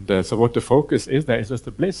 And so what the focus is there is just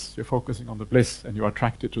the bliss. You're focusing on the bliss, and you're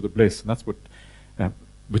attracted to the bliss. And that's what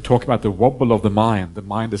we talk about, the wobble of the mind. The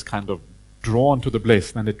mind is kind of drawn to the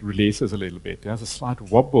bliss, and then it releases a little bit. There's a slight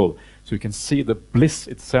wobble, so you can see the bliss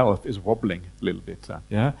itself is wobbling a little bit.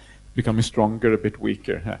 becoming stronger, a bit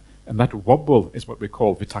weaker. And that wobble is what we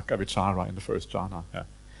call vitakka vichara in the first jhana.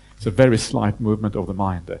 It's a very slight movement of the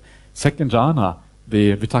mind. Second jhana,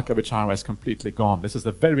 the vitakka vichara is completely gone. This is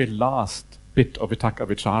the very last bit of vitakka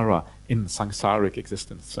vichara in samsaric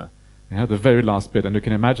existence. The very last bit, and you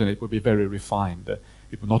can imagine it will be very refined.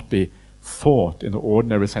 It will not be thought in the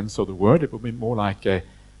ordinary sense of the word. It will be more like the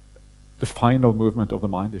final movement of the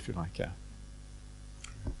mind, if you like. Thank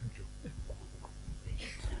you.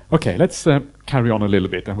 Okay, let's carry on a little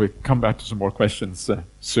bit, and we'll come back to some more questions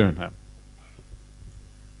soon.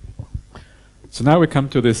 So now we come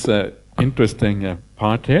to this interesting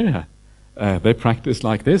part here. They practice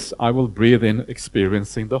like this: I will breathe in,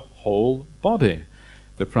 experiencing the whole body.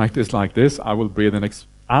 They practice like this: I will breathe in,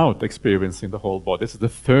 out, experiencing the whole body. This is the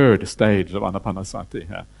third stage of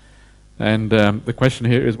anapanasati. And the question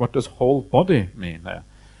here is, what does whole body mean?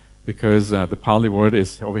 Because the Pali word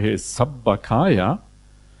is over here is sabbakaya.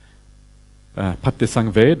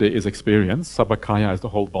 Patisangveda is experience. Sabbakaya is the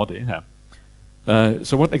whole body.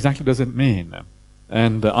 So what exactly does it mean?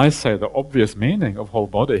 And I say the obvious meaning of whole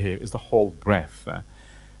body here is the whole breath.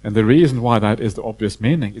 And the reason why that is the obvious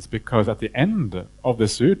meaning is because at the end of the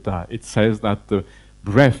sutta it says that the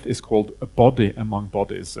breath is called a body among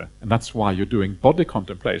bodies. And that's why you're doing body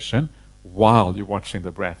contemplation while you're watching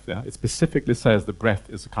the breath. It specifically says the breath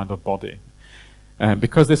is a kind of body. And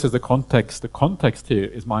because this is the context here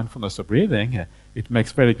is mindfulness of breathing, it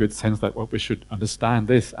makes very good sense that what we should understand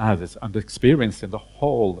this as is experiencing the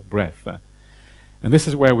whole breath. And this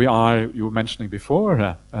is where we are, you were mentioning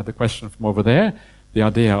before, the question from over there, the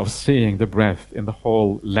idea of seeing the breath in the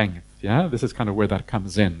whole length. This is kind of where that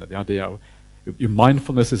comes in, the idea of your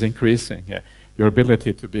mindfulness is increasing. Your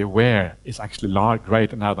ability to be aware is actually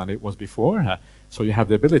greater now than it was before. So you have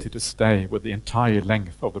the ability to stay with the entire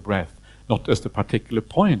length of the breath, not just a particular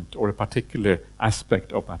point or a particular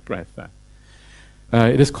aspect of that breath.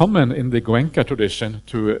 It is common in the Goenka tradition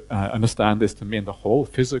to understand this to mean the whole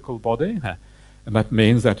physical body. And that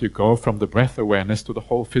means that you go from the breath awareness to the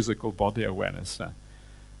whole physical body awareness.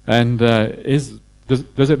 And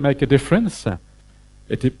does it make a difference?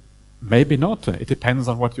 Maybe not. It depends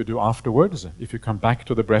on what you do afterwards. If you come back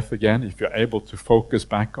to the breath again, if you're able to focus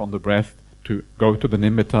back on the breath, to go to the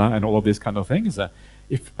nimitta and all of these kind of things,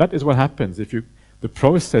 if that is what happens, if the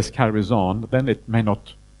process carries on, then it may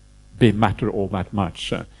not matter all that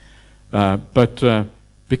much. But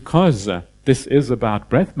because this is about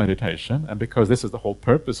breath meditation, and because this is the whole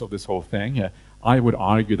purpose of this whole thing, I would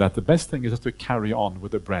argue that the best thing is just to carry on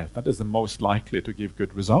with the breath. That is the most likely to give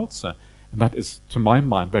good results. And that is, to my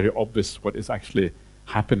mind, very obvious what is actually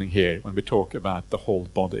happening here when we talk about the whole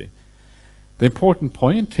body. The important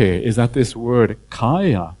point here is that this word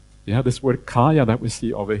kaya, this word kaya that we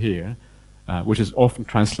see over here, which is often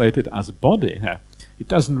translated as body, it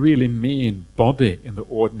doesn't really mean body in the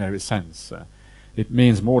ordinary sense. It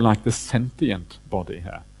means more like the sentient body.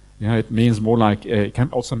 It means more like, it can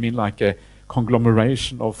also mean like a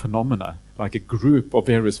conglomeration of phenomena, like a group of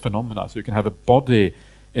various phenomena. So you can have a body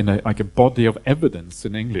like a body of evidence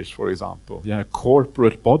in English, for example. A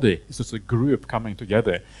corporate body is just a group coming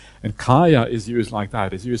together. And kaya is used like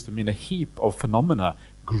that. It's used to mean a heap of phenomena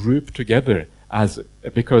grouped together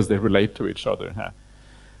because they relate to each other.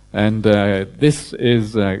 And this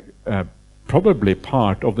is probably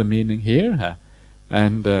part of the meaning here.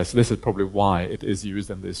 And so this is probably why it is used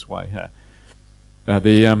in this way.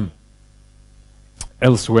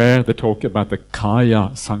 Elsewhere, they talk about the kaya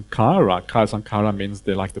sankhara. Kaya sankhara means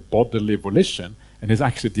they're like the bodily volition, and is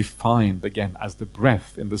actually defined again as the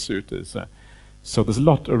breath in the suttas. So there's a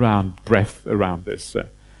lot around breath around this.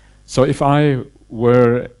 So if I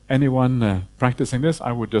were anyone practicing this,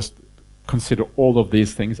 I would just consider all of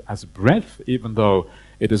these things as breath, even though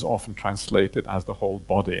it is often translated as the whole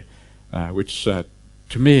body, which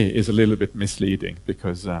to me is a little bit misleading,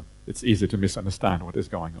 because it's easy to misunderstand what is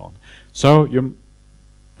going on. So your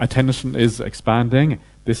attention is expanding.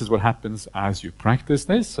 This is what happens as you practice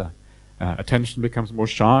this. Attention becomes more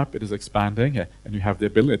sharp, it is expanding, and you have the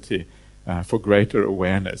ability for greater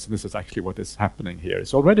awareness. And this is actually what is happening here.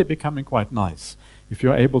 It's already becoming quite nice. If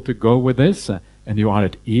you're able to go with this, and you are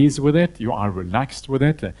at ease with it, you are relaxed with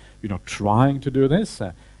it, you're not trying to do this,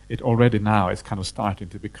 it already now is kind of starting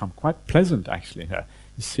to become quite pleasant, actually.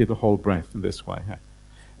 You see the whole breath in this way.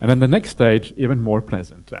 And then the next stage, even more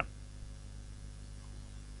pleasant.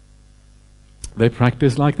 They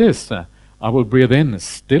practice like this. I will breathe in,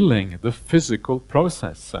 stilling the physical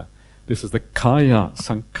process. This is the kaya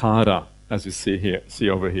sankhara, as you see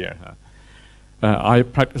over here. I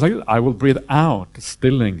practice like this. I will breathe out,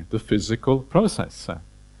 stilling the physical process.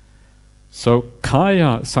 So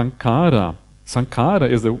kaya sankhara, sankhara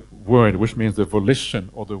is the word which means the volition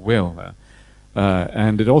or the will.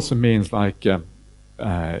 And it also means like the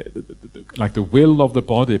will of the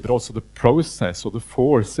body, but also the process or the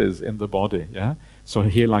forces in the body. Yeah. So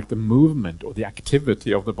here, like the movement or the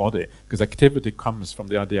activity of the body, because activity comes from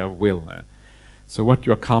the idea of will. So what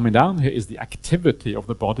you're calming down here is the activity of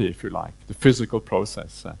the body, if you like, the physical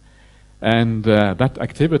process. And that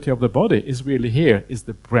activity of the body is really here, is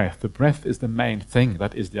the breath. The breath is the main thing,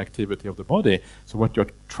 that is the activity of the body. So what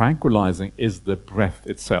you're tranquilizing is the breath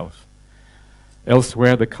itself.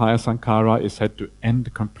 Elsewhere, the Kaya Sankara is said to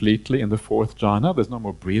end completely in the fourth jhana. There's no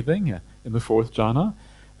more breathing in the fourth jhana.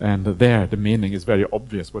 And there, the meaning is very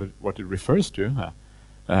obvious what it refers to.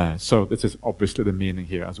 So this is obviously the meaning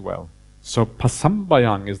here as well. So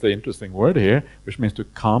pasambayang is the interesting word here, which means to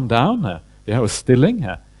calm down, or stilling.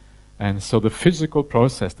 And so the physical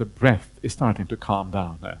process, the breath, is starting to calm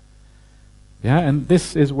down. And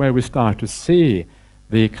this is where we start to see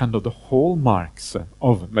the kind of the hallmarks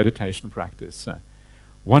of meditation practice.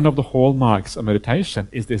 One of the hallmarks of meditation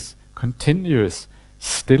is this continuous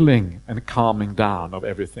stilling and calming down of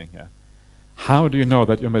everything. How do you know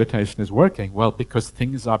that your meditation is working? Well, because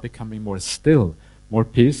things are becoming more still, more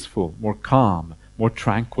peaceful, more calm, more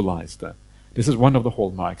tranquilized. This is one of the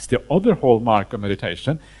hallmarks. The other hallmark of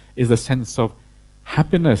meditation is the sense of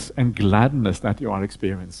happiness and gladness that you are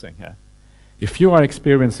experiencing. If you are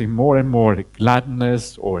experiencing more and more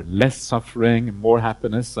gladness or less suffering, more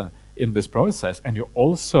happiness in this process, and you're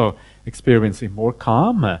also experiencing more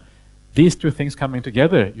calm, these two things coming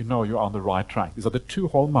together, you know you're on the right track. These are the two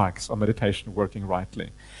hallmarks of meditation working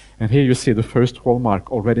rightly. And here you see the first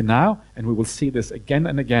hallmark already now, and we will see this again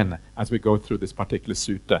and again as we go through this particular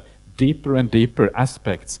sutta. Deeper and deeper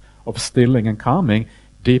aspects of stilling and calming,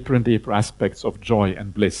 deeper and deeper aspects of joy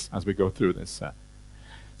and bliss as we go through this.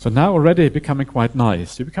 So now already becoming quite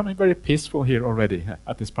nice. You're becoming very peaceful here already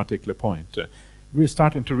at this particular point. We're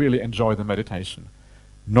starting to really enjoy the meditation.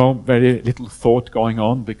 No very little thought going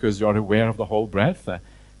on because you're aware of the whole breath.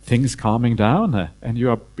 Things calming down, and you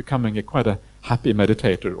are becoming quite a happy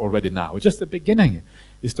meditator already now. It's just the beginning.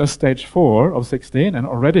 It's just stage 4 of 16, and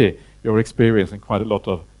already you're experiencing quite a lot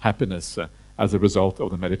of happiness as a result of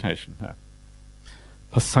the meditation.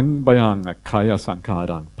 Pasangbayang kaya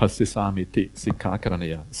sankarang pasisamiti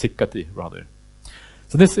sikkati rather.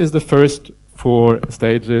 So this is the first 4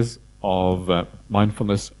 stages of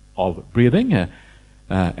mindfulness of breathing.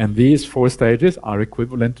 And these 4 stages are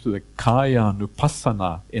equivalent to the Kaya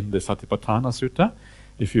Nupassana in the Satipatthana Sutta.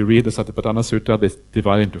 If you read the Satipatthana Sutta, they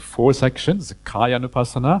divide into 4 sections. Kaya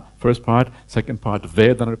Nupassana, first part; second part,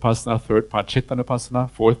 Vedana Nupassana; third part, Chitta Nupassana;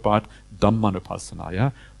 fourth part, Dhamma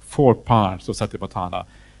Nupassana. 4 parts of Satipatthana.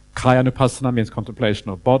 Kaya Nupassana means contemplation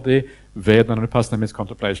of body, Vedana Nupassana means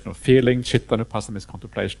contemplation of feeling, Chitta Nupassana means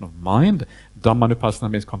contemplation of mind, Dhamma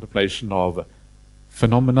Nupassana means contemplation of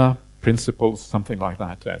phenomena, principles, something like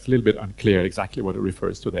that. It's a little bit unclear exactly what it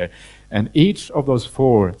refers to there. And each of those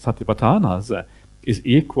 4 satipatthanas is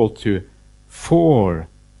equal to 4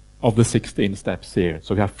 of the 16 steps here.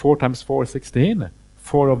 So we have 4 times 4, 16.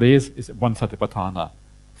 4 of these is 1 satipatthana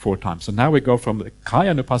 4 times. So now we go from the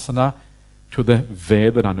Kaya Nupassana to the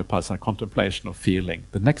Vedana Nupassana, contemplation of feeling.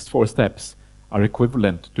 The next 4 steps are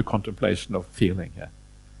equivalent to contemplation of feeling.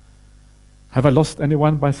 Have I lost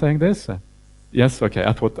anyone by saying this? Yes, okay,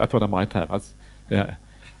 I thought I might have.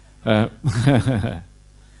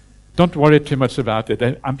 Don't worry too much about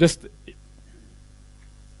it.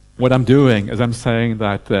 What I'm doing is I'm saying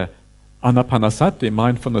that anapanasati,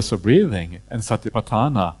 mindfulness of breathing, and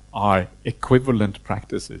satipatthana are equivalent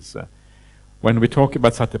practices. When we talk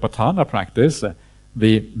about satipatthana practice,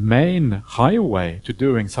 the main highway to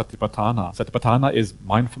doing satipatthana is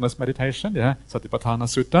mindfulness meditation, Satipatthana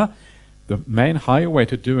Sutta. The main highway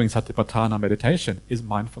to doing satipatthana meditation is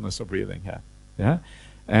mindfulness of breathing here.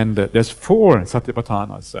 And there's 4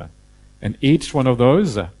 satipatthanas, and each one of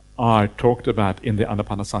those are talked about in the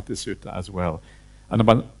Anapanasati Sutta as well.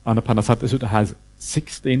 Anapanasati Sutta has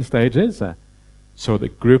 16 stages, so they're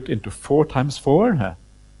grouped into 4 times 4.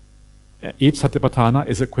 Each satipatthana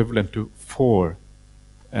is equivalent to 4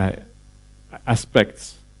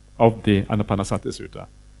 aspects of the Anapanasati Sutta.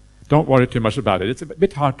 Don't worry too much about it. It's a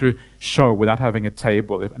bit hard to show without having a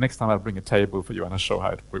table. Next time I'll bring a table for you and I'll show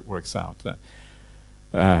how it works out.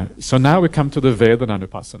 So now we come to the Vedana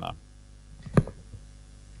Nupassana,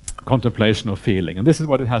 contemplation of feeling. And this is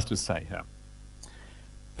what it has to say here.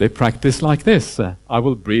 They practice like this. I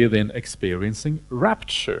will breathe in experiencing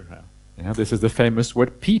rapture. This is the famous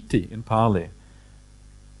word piti in Pali.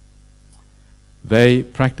 They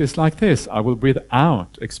practice like this. I will breathe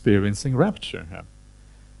out experiencing rapture.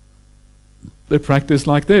 The practice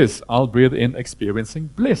like this, I'll breathe in experiencing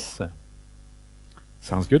bliss.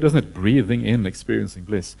 Sounds good, doesn't it? Breathing in, experiencing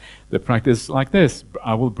bliss. The practice like this,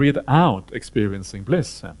 I will breathe out, experiencing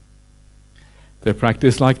bliss. The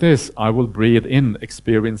practice like this, I will breathe in,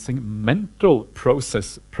 experiencing mental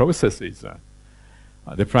processes.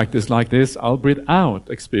 The practice like this, I'll breathe out,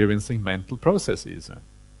 experiencing mental processes.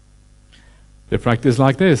 The practice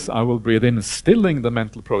like this, I will breathe in, stilling the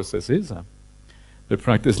mental processes. The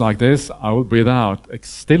practice like this, I will breathe out,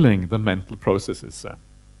 stilling the mental processes.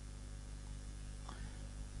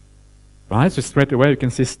 Right, so straight away you can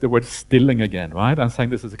see the word stilling again, right? I'm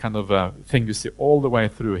saying this is a kind of thing you see all the way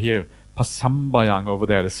through here. Pasambayang over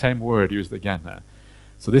there, the same word used again.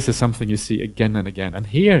 So this is something you see again and again. And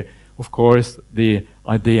here, of course, the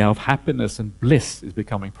idea of happiness and bliss is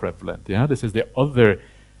becoming prevalent. Yeah, this is the other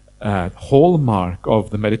hallmark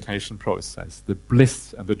of the meditation process, the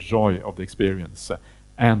bliss and the joy of the experience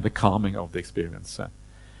and the calming of the experience.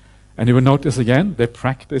 And you will notice again, they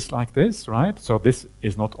practice like this, right? So this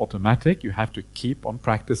is not automatic. You have to keep on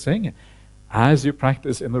practicing. As you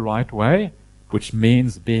practice in the right way, which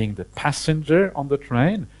means being the passenger on the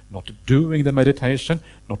train, not doing the meditation,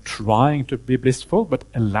 not trying to be blissful, but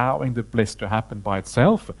allowing the bliss to happen by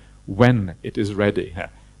itself when it is ready.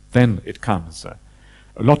 Then it comes.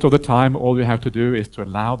 A lot of the time, all you have to do is to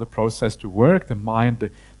allow the process to work. The mind,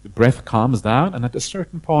 the breath calms down, and at a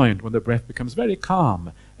certain point, when the breath becomes very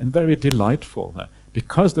calm and very delightful,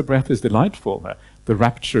 because the breath is delightful, the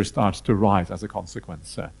rapture starts to rise as a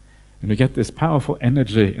consequence. And you get this powerful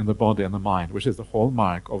energy in the body and the mind, which is the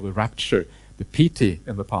hallmark of the rapture, the piti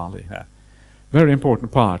in the Pali. Very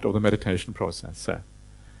important part of the meditation process.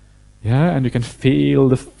 Yeah, and you can feel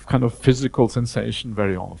the kind of physical sensation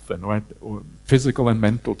very often, right? Or physical and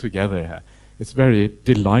mental together. It's very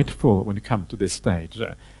delightful when you come to this stage.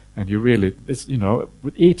 And you really,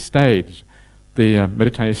 with each stage, the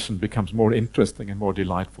meditation becomes more interesting and more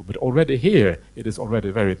delightful. But already here, it is already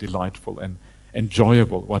very delightful and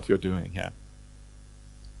enjoyable what you're doing here.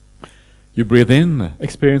 You breathe in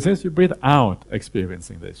experiences, you breathe out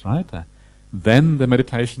experiencing this, right? Then the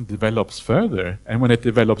meditation develops further, and when it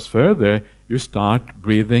develops further, you start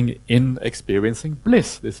breathing in experiencing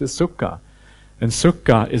bliss. This is sukha. And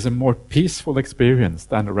sukha is a more peaceful experience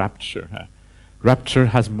than rapture. Rapture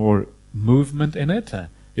has more movement in it,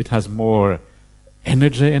 it has more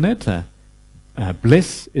energy in it.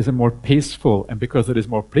 Bliss is a more peaceful, and because it is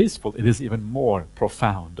more peaceful, it is even more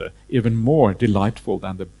profound, even more delightful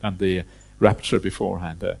than the rapture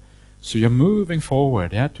beforehand. So you're moving forward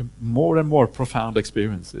to more and more profound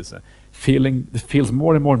experiences. It feels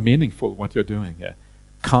more and more meaningful what you're doing.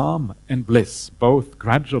 Calm and bliss, both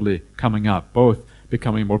gradually coming up, both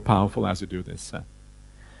becoming more powerful as you do this.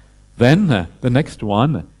 Then the next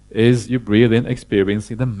one is you breathe in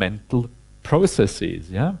experiencing the mental processes.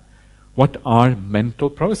 What are mental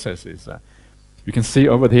processes? You can see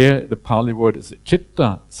over here the Pali word is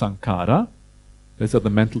chitta sankara. These are the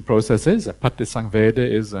mental processes. Patisangveda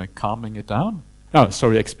is calming it down.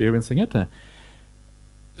 Experiencing it.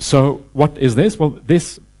 So what is this? Well,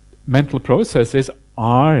 these mental processes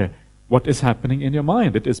are what is happening in your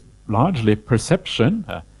mind. It is largely perception,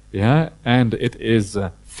 and it is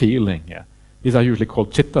feeling. These are usually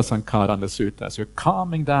called chitta sankara in the suttas. You're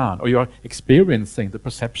calming down, or you're experiencing the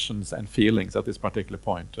perceptions and feelings at this particular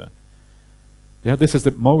point. This is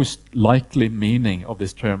the most likely meaning of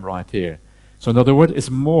this term right here. So in other words,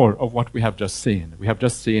 it's more of what we have just seen. We have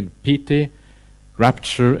just seen piti,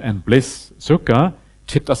 rapture, and bliss, sukha.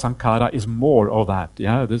 Chitta sankara is more of that.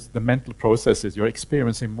 The mental processes, you're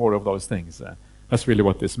experiencing more of those things. That's really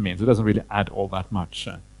what this means. It doesn't really add all that much.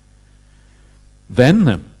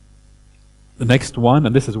 Then, the next one,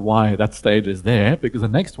 and this is why that stage is there, because the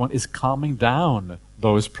next one is calming down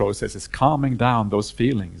those processes, calming down those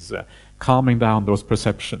feelings, calming down those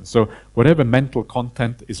perceptions. So whatever mental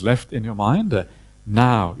content is left in your mind,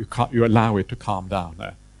 now you allow it to calm down.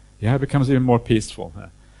 It becomes even more peaceful.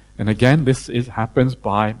 And again, this happens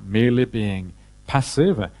by merely being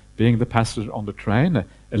passive, being the passenger on the train,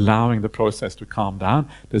 allowing the process to calm down.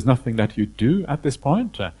 There's nothing that you do at this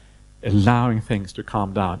point, allowing things to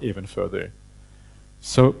calm down even further.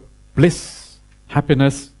 So bliss,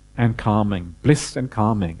 happiness, and calming, bliss and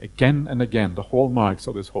calming, again and again, the hallmarks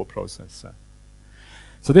of this whole process.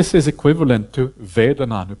 So this is equivalent to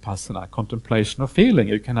Vedananupassana, contemplation of feeling.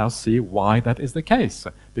 You can now see why that is the case,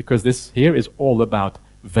 because this here is all about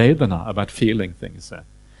Vedana, about feeling things.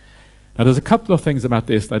 Now there's a couple of things about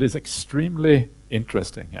this that is extremely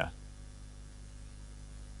interesting.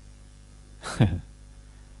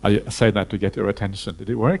 I say that to get your attention. Did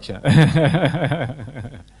it work?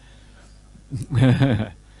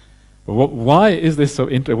 Why is this so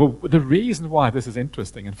interesting? Well, the reason why this is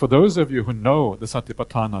interesting, and for those of you who know the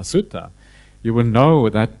Satipatthana Sutta, you will know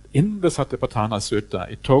that in the Satipatthana Sutta,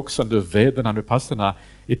 it talks under Vedana and Vipassana,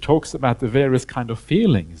 it talks about the various kind of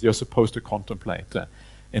feelings you're supposed to contemplate.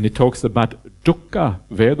 And it talks about dukkha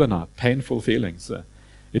Vedana, painful feelings.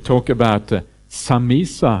 It talks about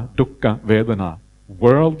samisa dukkha Vedana,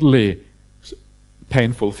 worldly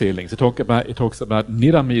painful feelings. It talks about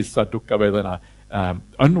niramisa dukkha Vedana,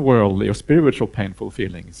 unworldly or spiritual painful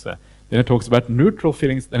feelings. Then it talks about neutral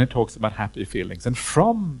feelings, then it talks about happy feelings. And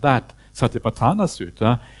from that Satipatthana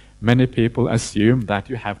Sutta, many people assume that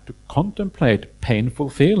you have to contemplate painful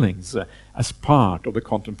feelings as part of the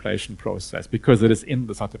contemplation process, because it is in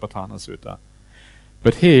the Satipatthana Sutta.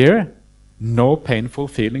 But here, no painful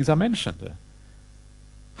feelings are mentioned.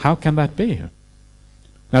 How can that be?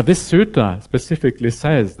 Now, this sutta specifically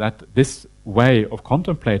says that this way of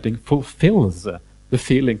contemplating fulfills the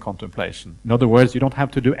feeling contemplation. In other words, you don't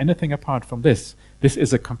have to do anything apart from this. This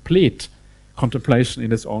is a complete contemplation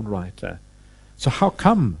in its own right. So how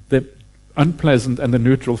come the unpleasant and the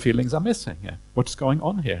neutral feelings are missing? What's going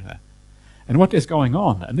on here? And what is going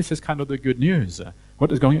on, and this is kind of the good news, what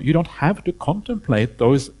is going on, you don't have to contemplate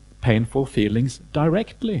those painful feelings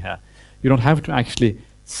directly. You don't have to actually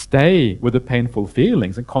stay with the painful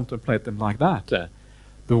feelings and contemplate them like that.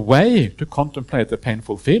 The way to contemplate the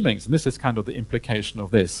painful feelings, and this is kind of the implication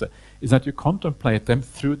of this, is that you contemplate them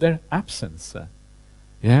through their absence.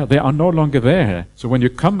 They are no longer there. So when you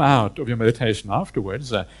come out of your meditation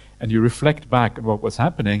afterwards and you reflect back on what was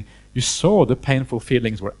happening, you saw the painful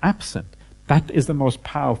feelings were absent. That is the most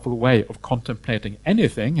powerful way of contemplating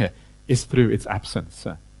anything, is through its absence.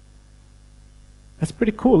 That's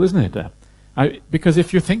pretty cool, isn't it? Because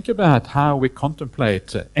if you think about how we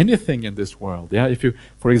contemplate anything in this world, if you,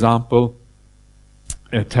 for example,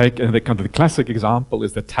 take the classic example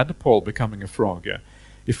is the tadpole becoming a frog.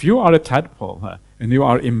 If you are a tadpole and you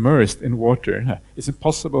are immersed in water, it's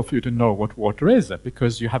impossible for you to know what water is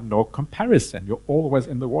because you have no comparison. You're always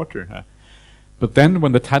in the water. But then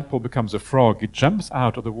when the tadpole becomes a frog, it jumps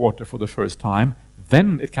out of the water for the first time,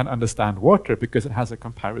 then it can understand water because it has a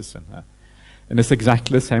comparison. And it's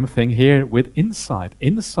exactly the same thing here with insight.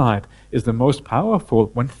 Insight is the most powerful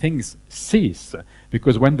when things cease.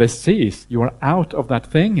 Because when they cease, you are out of that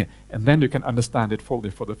thing, and then you can understand it fully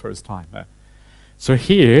for the first time. So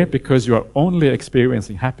here, because you are only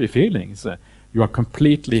experiencing happy feelings, you are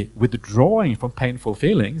completely withdrawing from painful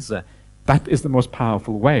feelings. That is the most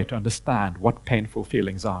powerful way to understand what painful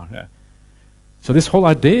feelings are. So this whole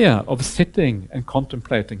idea of sitting and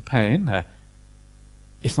contemplating pain,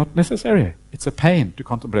 it's not necessary. It's a pain to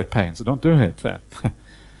contemplate pain, so don't do it.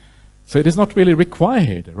 So it is not really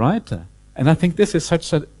required, right? And I think this is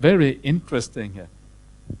such a very interesting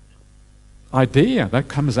idea that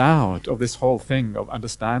comes out of this whole thing of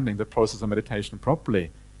understanding the process of meditation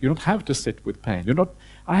properly. You don't have to sit with pain.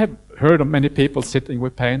 I have heard of many people sitting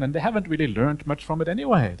with pain, and they haven't really learned much from it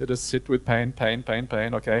anyway. They just sit with pain,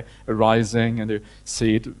 okay, arising, and you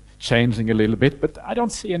see it changing a little bit, but I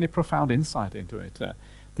don't see any profound insight into it.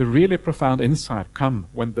 The really profound insight comes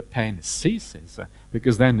when the pain ceases,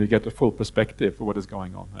 because then you get a full perspective of what is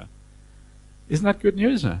going on. Isn't that good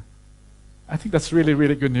news? I think that's really,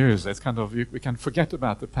 really good news. It's kind of, we can forget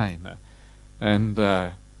about the pain. And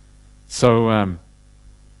this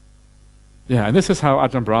is how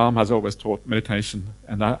Ajahn Brahm has always taught meditation,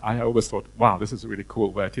 and I always thought, wow, this is a really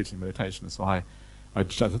cool way of teaching meditation. So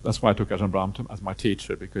that's why I took Ajahn Brahm as my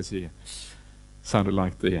teacher, because he sounded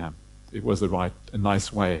like it was a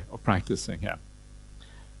nice way of practicing here.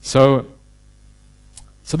 So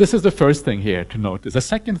this is the first thing here to notice. The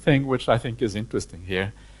second thing, which I think is interesting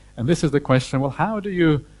here, and this is the question, well, how do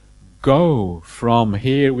you go from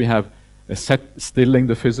here we have stilling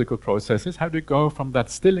the physical processes, how do you go from that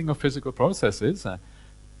stilling of physical processes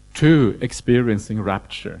to experiencing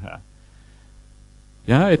rapture?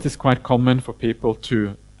 It is quite common for people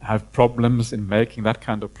to have problems in making that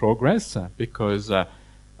kind of progress because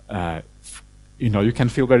you can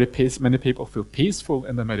feel very peaceful. Many people feel peaceful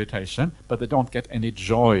in the meditation, but they don't get any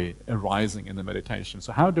joy arising in the meditation.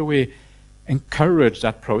 So how do we encourage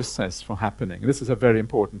that process from happening? This is a very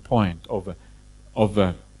important point of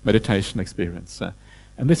meditation experience.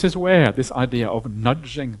 And this is where this idea of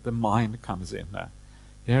nudging the mind comes in.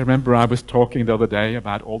 Remember I was talking the other day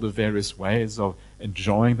about all the various ways of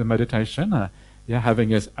enjoying the meditation.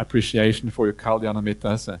 Having an appreciation for your kalyana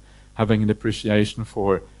mittas, having an appreciation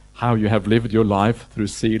for how you have lived your life through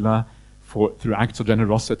sila, through acts of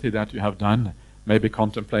generosity that you have done, maybe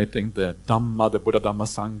contemplating the Dhamma, the Buddha Dhamma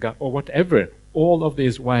Sangha, or whatever. All of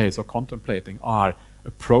these ways of contemplating are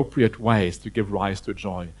appropriate ways to give rise to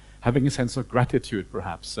joy. having a sense of gratitude,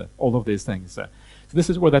 perhaps, all of these things. So this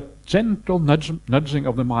is where that gentle nudging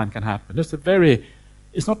of the mind can happen.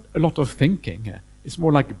 It's not a lot of thinking. It's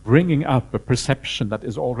more like bringing up a perception that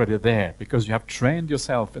is already there, because you have trained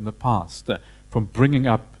yourself in the past from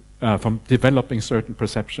developing certain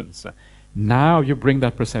perceptions. Now you bring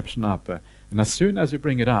that perception up, and as soon as you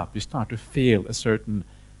bring it up, you start to feel a certain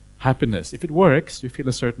happiness. If it works, you feel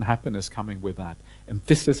a certain happiness coming with that. And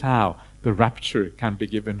this is how the rapture can be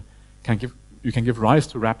given, you can give rise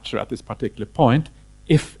to rapture at this particular point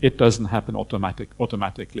if it doesn't happen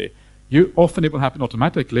automatically. Often it will happen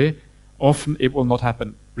automatically, often it will not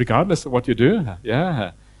happen regardless of what you do,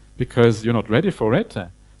 because you're not ready for it,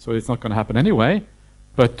 so it's not going to happen anyway.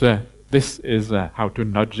 But this is how to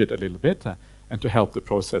nudge it a little bit and to help the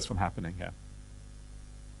process from happening here.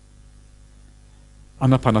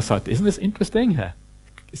 Anapanasati. Isn't this interesting?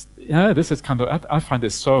 This is I find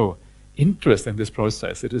this so interesting, this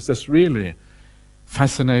process. It is just really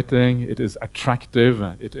fascinating. It is attractive.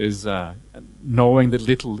 It is knowing the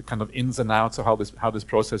little kind of ins and outs of how this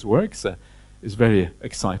process works is very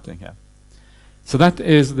exciting. So that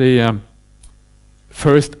is the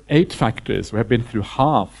first 8 factors. We have been through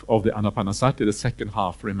half of the Anapanasati. The second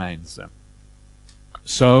half remains.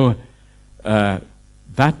 So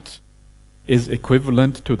that is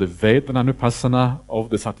equivalent to the Vedana-nupassana of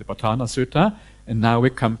the Satipatthana Sutta, and now we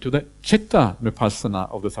come to the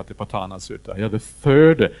Chitta-nupassana of the Satipatthana Sutta. The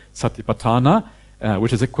third Satipatthana,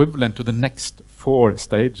 which is equivalent to the next 4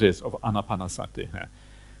 stages of Anapanasati.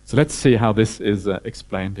 So let's see how this is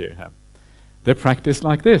explained here. They practice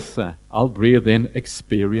like this. I'll breathe in,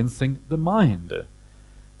 experiencing the mind.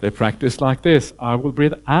 They practice like this. I will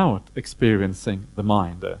breathe out, experiencing the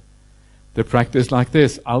mind. They practice like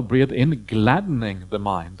this. I'll breathe in, gladdening the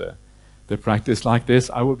mind. They practice like this.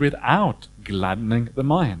 I will breathe out, gladdening the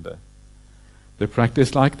mind. They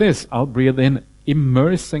practice like this. I'll breathe in,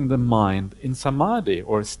 immersing the mind in samadhi,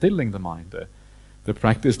 or stilling the mind. They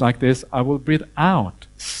practice like this. I will breathe out,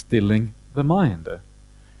 stilling the mind.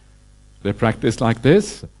 They practice like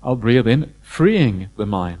this. I'll breathe in, freeing the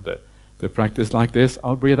mind. They practice like this.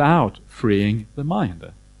 I'll breathe out, freeing the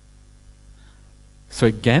mind. So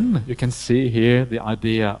again, you can see here the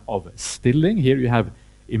idea of stilling. Here you have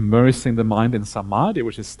immersing the mind in samadhi,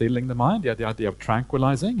 which is stilling the mind. You have the idea of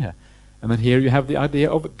tranquilizing. And then here you have the idea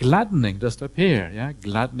of gladdening just up here.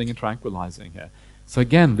 Gladdening and tranquilizing here. So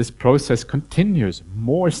again, this process continues.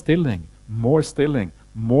 More stilling, more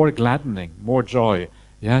gladdening, more joy.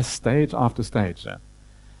 Stage after stage.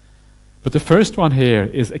 But the first one here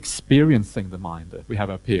is experiencing the mind that we have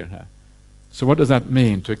up here. So what does that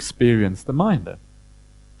mean, to experience the mind?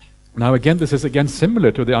 Now again, this is again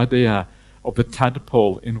similar to the idea of the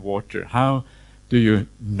tadpole in water. How do you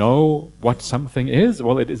know what something is?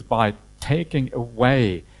 Well, it is by taking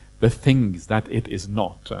away the things that it is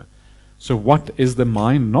not. So what is the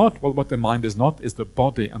mind not? Well, what the mind is not is the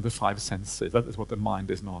body and the 5 senses. That is what the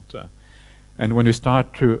mind is not. And when you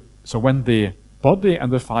when the body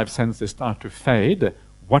and the 5 senses start to fade,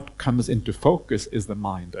 what comes into focus is the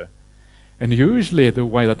mind. And usually the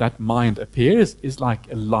way that mind appears is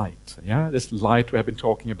like a light. This light we have been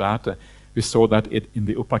talking about, we saw that in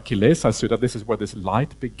the Upakilesa Sutta. This is where this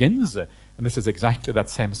light begins. And this is exactly that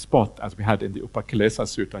same spot as we had in the Upakilesa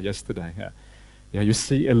Sutta yesterday. You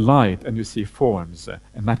see a light and you see forms.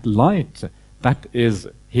 And that light, that is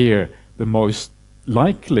here the most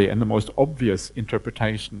likely and the most obvious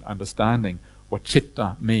interpretation, understanding what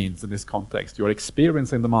chitta means in this context. You're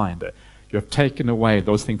experiencing the mind. You have taken away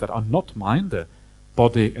those things that are not mind,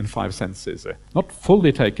 body and 5 senses. Not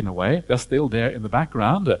fully taken away, they're still there in the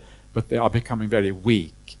background, but they are becoming very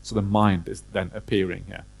weak. So the mind is then appearing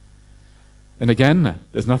here. And again,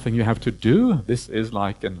 there's nothing you have to do. This is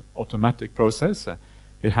like an automatic process.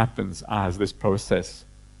 It happens as this process,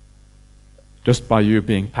 just by you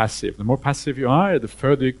being passive. The more passive you are, the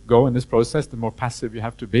further you go in this process, the more passive you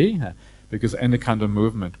have to be, because any kind of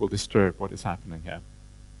movement will disturb what is happening here.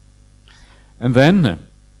 And then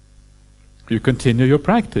you continue your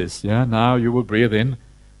practice. Now you will breathe in,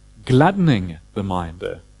 gladdening the mind.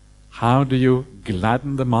 How do you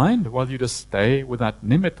gladden the mind? Well, you just stay with that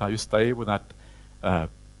nimitta. You stay with that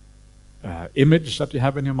image that you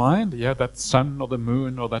have in your mind. That sun or the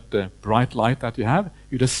moon or that bright light that you have.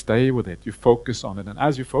 You just stay with it. You focus on it. And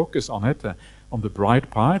as you focus on it, on the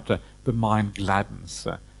bright part, the mind gladdens.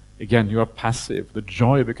 Again, you are passive. The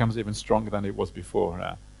joy becomes even stronger than it was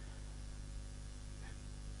before.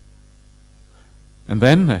 And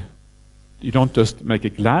then you don't just make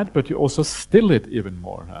it glad, but you also still it even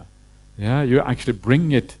more. You actually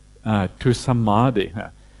bring it to samadhi,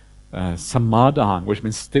 samadhan, which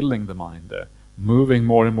means stilling the mind. moving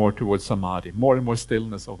more and more towards samadhi, more and more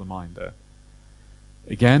stillness of the mind.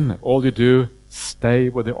 Again, all you do, stay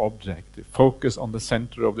with the object, focus on the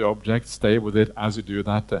center of the object, stay with it. As you do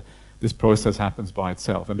that, this process happens by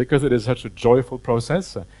itself. And because it is such a joyful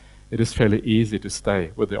process, it is fairly easy to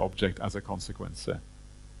stay with the object as a consequence.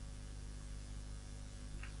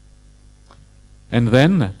 And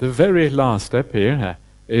then, the very last step here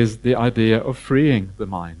is the idea of freeing the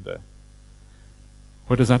mind.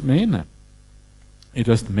 What does that mean? It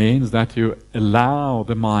just means that you allow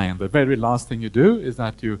the mind. The very last thing you do is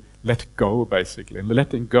that you let go, basically. And the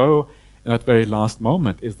letting go in that very last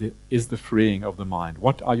moment is the freeing of the mind.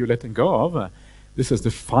 What are you letting go of? This is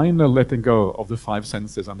the final letting go of the five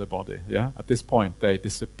senses and the body. Yeah? At this point, they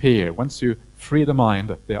disappear. Once you free the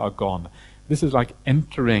mind, they are gone. This is like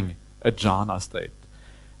entering a jhana state.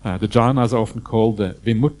 The jhanas are often called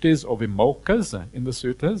vimuttis or vimokas in the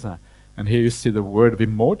suttas. And here you see the word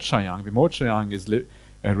vimochayang. Vimochayang is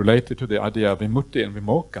related to the idea of vimutti and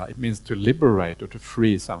vimoka. It means to liberate or to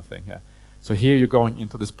free something. So here you're going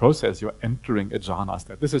into this process, you're entering a jhana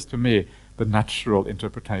state. This is to me the natural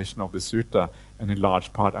interpretation of the sutta, and in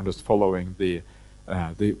large part I'm just following the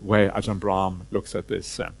way Ajahn Brahm looks at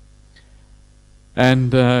this.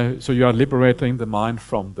 And so you are liberating the mind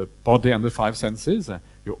from the body and the five senses.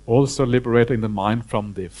 You're also liberating the mind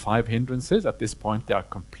from the five hindrances. At this point they are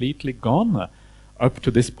completely gone. Up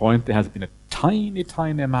to this point there has been a tiny,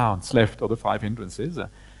 tiny amount left of the five hindrances.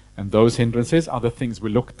 And those hindrances are the things we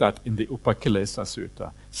looked at in the Upakilesa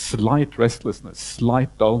Sutta. Slight restlessness,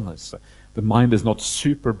 slight dullness. The mind is not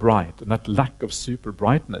super bright, and that lack of super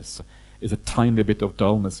brightness is a tiny bit of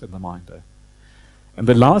dullness in the mind. And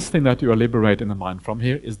the last thing that you are liberating the mind from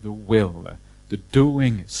here is the will. The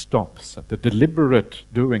doing stops. The deliberate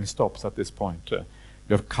doing stops at this point. You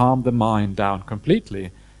have calmed the mind down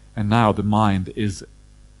completely, and now the mind is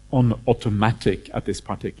on automatic at this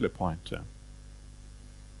particular point.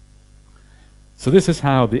 So this is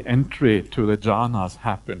how the entry to the jhanas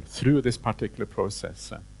happen, through this particular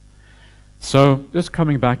process. So just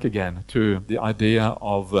coming back again to the idea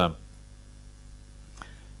of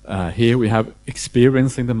here we have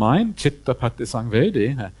experiencing the mind, chitta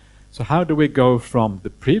patisangvedi. So how do we go from the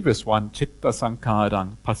previous one, chitta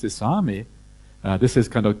sankarang pasisami? This is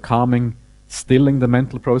kind of calming, stilling the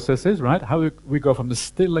mental processes, right? How do we go from the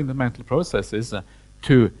stilling the mental processes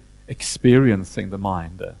to experiencing the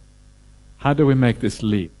mind? How do we make this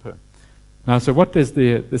leap? Now, so what is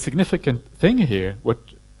the significant thing here, what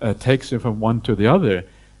takes you from one to the other,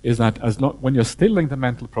 is that when you're stilling the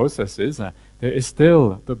mental processes, there is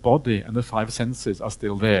still the body and the five senses are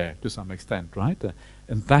still there to some extent, right?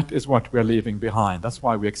 And that is what we're leaving behind. That's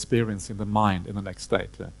why we're experiencing the mind in the next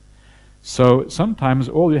state. So sometimes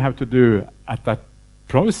all you have to do at that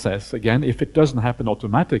process, again, if it doesn't happen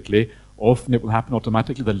automatically, often it will happen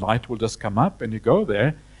automatically, the light will just come up and you go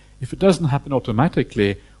there. If it doesn't happen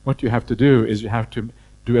automatically, what you have to do is you have to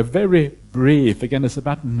do a very brief, again, it's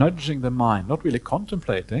about nudging the mind, not really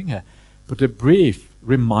contemplating, but a brief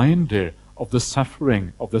reminder of the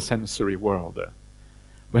suffering of the sensory world.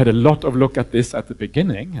 We had a lot of look at this at the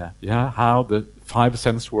beginning, how the five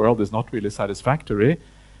sense world is not really satisfactory,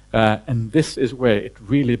 and this is where it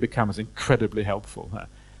really becomes incredibly helpful.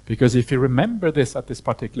 Because if you remember this at this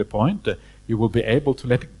particular point, you will be able to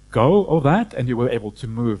let go of that, and you will be able to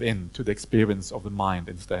move into the experience of the mind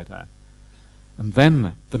instead. And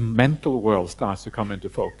then the mental world starts to come into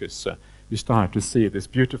focus. You start to see these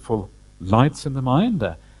beautiful lights in the mind,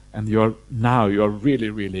 and you're really,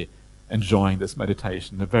 really enjoying this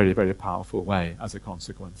meditation in a very, very powerful way as a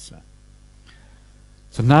consequence.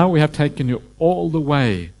 So now we have taken you all the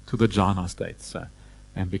way to the jhana states.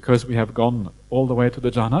 And because we have gone all the way to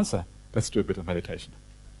the jhanas, let's do a bit of meditation.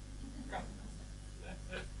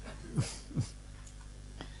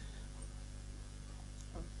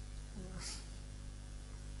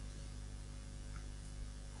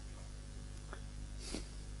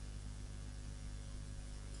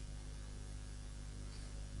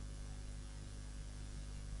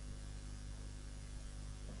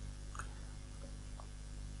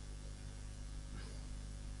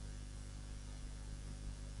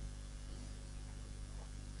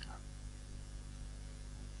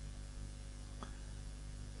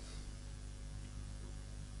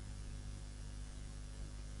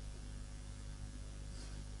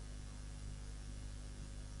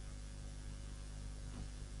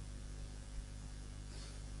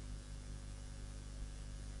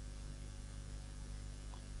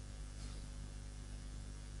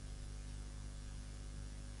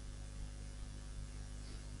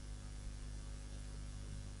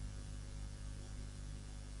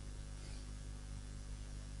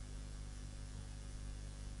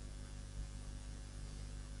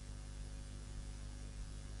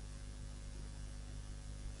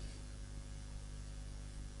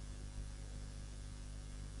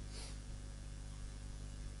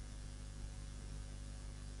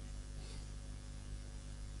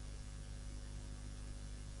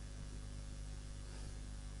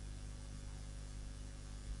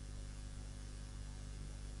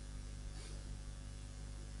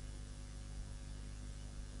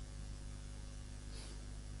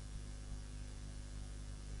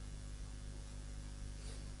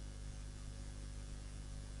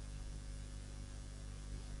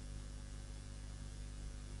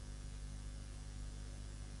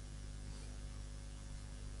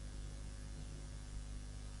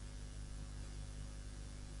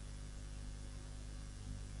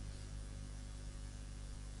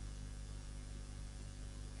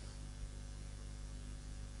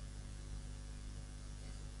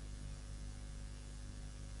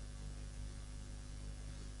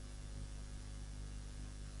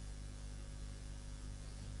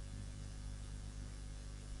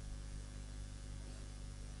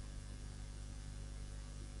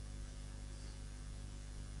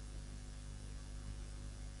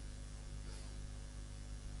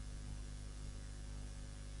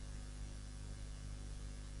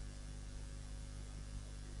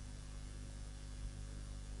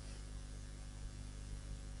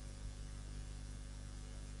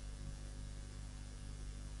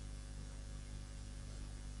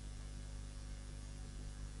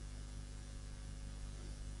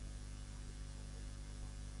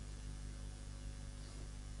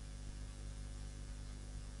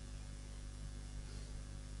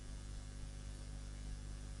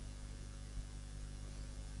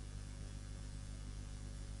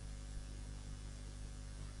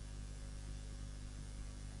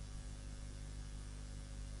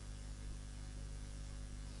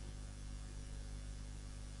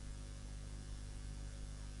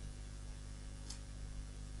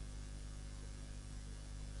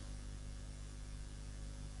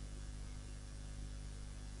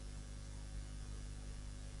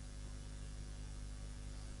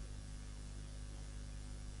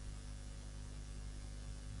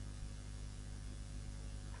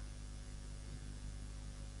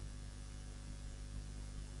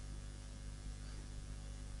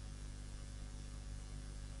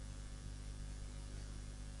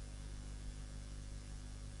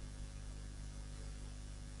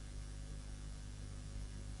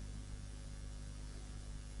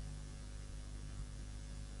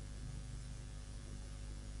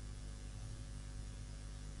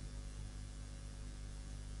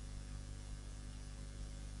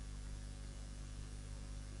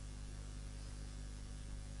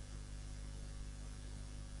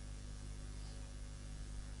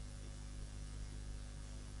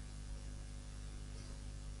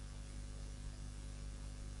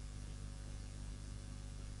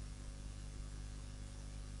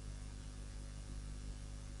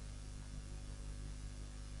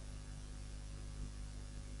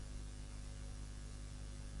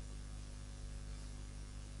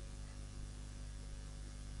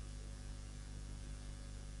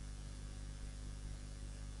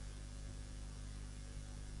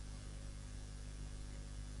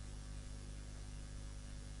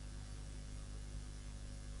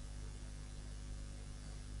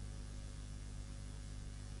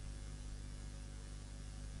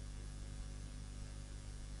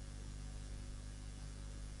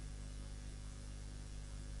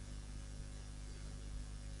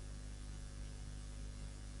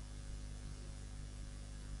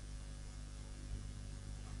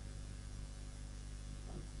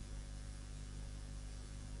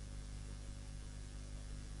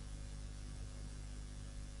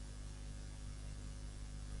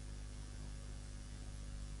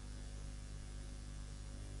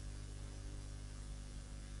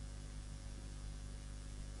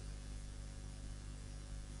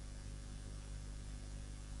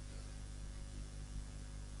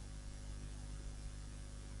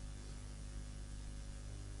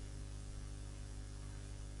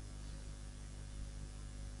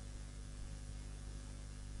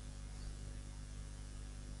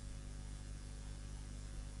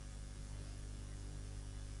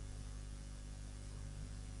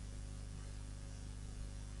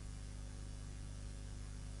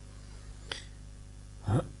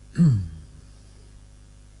 All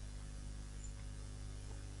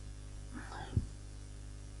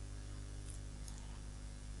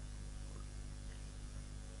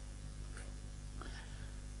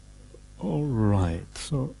right.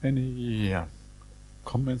 So, any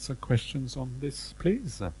comments or questions on this,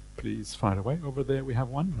 please? Please fire away. Over there, we have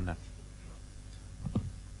one.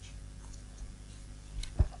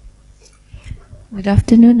 Good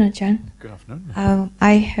afternoon, Ajahn. Good afternoon.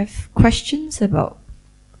 I have questions about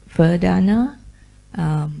Vedana.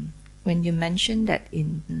 When you mentioned that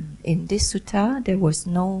in this sutta there was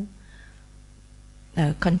no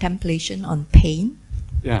contemplation on pain.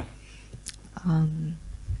 Yeah.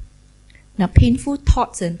 Now, painful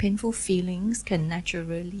thoughts and painful feelings can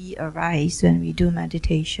naturally arise when we do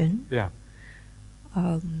meditation. Yeah.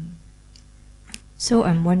 So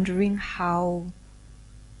I'm wondering how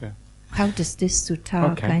does this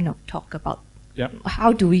sutta kind of talk about? Yeah.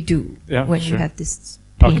 How do we do when sure. you have this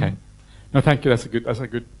pain? Okay. No, thank you. That's a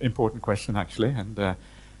good, important question actually. And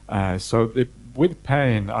with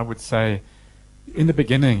pain, I would say, in the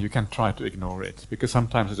beginning, you can try to ignore it because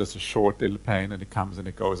sometimes it's just a short little pain and it comes and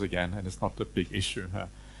it goes again, and it's not a big issue.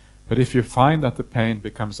 But if you find that the pain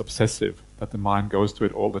becomes obsessive, that the mind goes to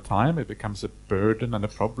it all the time, it becomes a burden and a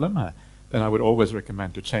problem, then I would always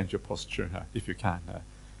recommend to change your posture if you can.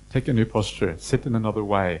 Take a new posture, sit in another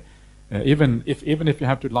way. Even if you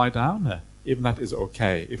have to lie down, even that is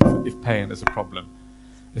okay if pain is a problem.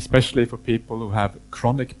 Especially for people who have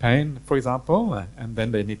chronic pain, for example, and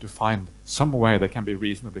then they need to find some way they can be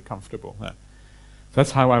reasonably comfortable.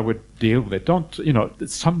 That's how I would deal with it.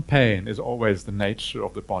 Some pain is always the nature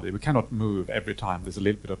of the body. We cannot move every time there's a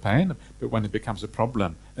little bit of pain, but when it becomes a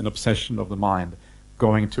problem, an obsession of the mind,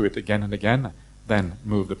 going to it again and again, then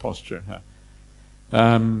move the posture.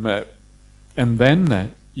 And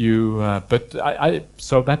then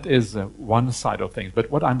so that is one side of things. But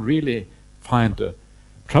what I'm really find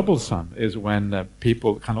troublesome is when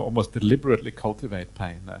people kind of almost deliberately cultivate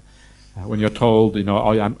pain. When you're told,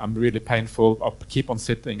 I'm really painful, I'll keep on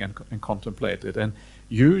sitting and contemplate it. And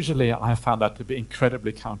usually I have found that to be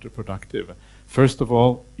incredibly counterproductive. First of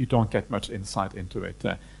all, you don't get much insight into it.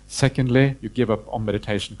 Secondly, you give up on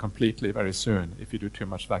meditation completely very soon if you do too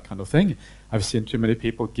much of that kind of thing. I've seen too many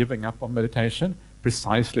people giving up on meditation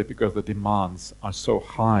precisely because the demands are so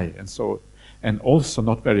high and also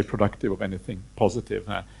not very productive of anything positive.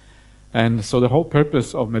 And so the whole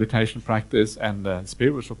purpose of meditation practice and the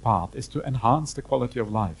spiritual path is to enhance the quality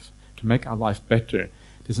of life, to make our life better.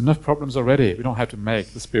 There's enough problems already. We don't have to make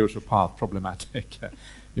the spiritual path problematic,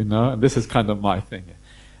 and this is kind of my thing.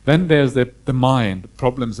 Then there's the mind,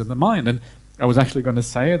 problems in the mind. And I was actually going to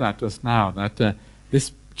say that just now, that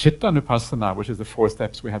this Chitta Nupassana, which is the 4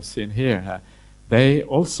 steps we have seen here, they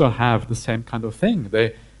also have the same kind of thing.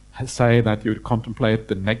 They say that you would contemplate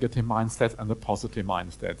the negative mind states and the positive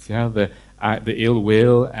mind states. The ill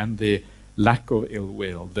will and the lack of ill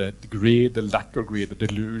will, the greed, the lack of greed, the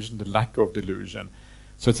delusion, the lack of delusion.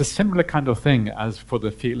 So it's a similar kind of thing as for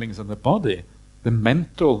the feelings in the body. The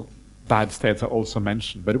mental bad states are also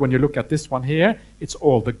mentioned. But when you look at this one here, it's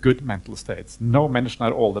all the good mental states. No mention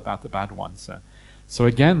at all about the bad ones. So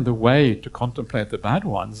again, the way to contemplate the bad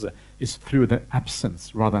ones is through the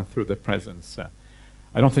absence rather than through the presence.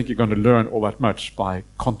 I don't think you're going to learn all that much by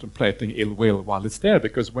contemplating ill will while it's there,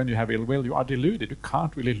 because when you have ill will, you are deluded. You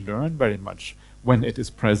can't really learn very much when it is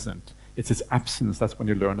present. It's its absence, that's when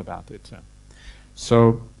you learn about it.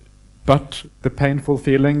 But the painful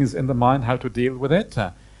feelings in the mind, how to deal with it,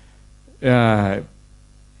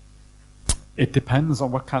 it depends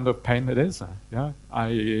on what kind of pain it is. You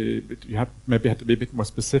maybe have to be a bit more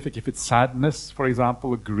specific. If it's sadness, for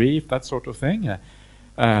example, grief, that sort of thing,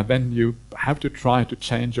 then you have to try to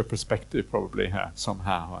change your perspective probably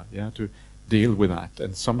somehow, to deal with that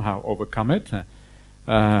and somehow overcome it.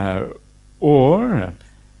 Or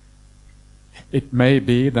it may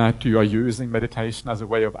be that you are using meditation as a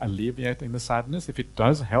way of alleviating the sadness. If it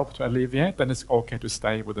does help to alleviate, then it's okay to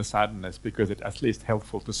stay with the sadness because it's at least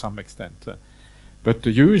helpful to some extent. But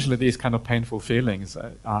usually these kind of painful feelings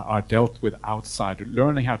are dealt with outside,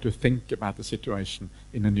 learning how to think about the situation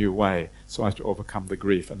in a new way so as to overcome the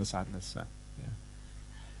grief and the sadness.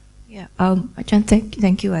 Ajahn,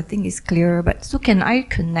 thank you. I think it's clearer. But so can I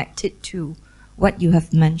connect it to what you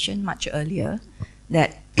have mentioned much earlier,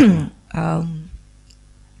 that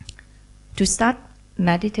to start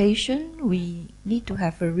meditation, we need to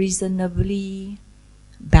have a reasonably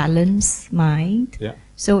balanced mind.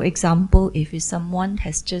 So example, if someone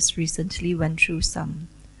has just recently went through some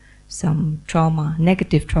trauma,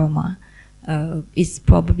 negative trauma, it's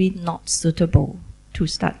probably not suitable to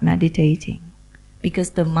start meditating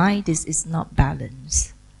because the mind is not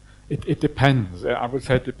balanced. It depends. I would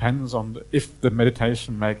say it depends on if the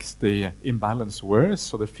meditation makes the imbalance worse,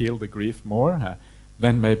 so they feel the grief more,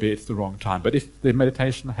 then maybe it's the wrong time. But if the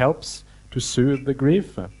meditation helps to soothe the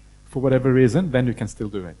grief, for whatever reason, then you can still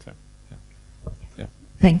do it. Yeah.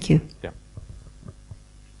 Thank you. Yeah.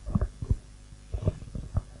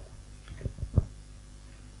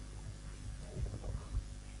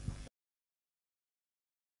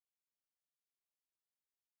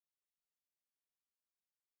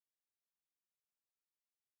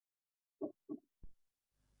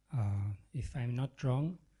 If I'm not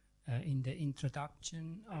wrong, in the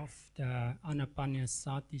introduction of the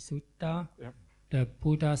Anapanasati Sutta, the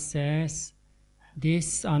Buddha says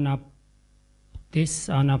this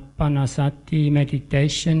Anapanasati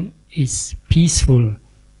meditation is peaceful.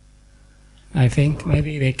 I think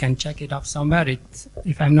maybe we can check it up somewhere.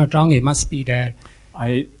 If I'm not wrong, it must be there.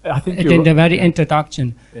 I think in the very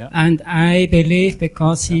introduction. Yeah. And I believe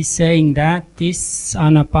because he's saying that this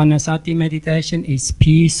Anapanasati meditation is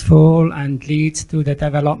peaceful and leads to the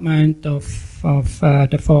development of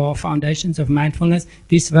the 4 foundations of mindfulness.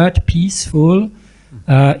 This word peaceful,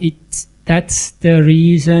 that's the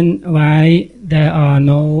reason why there are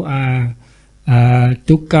no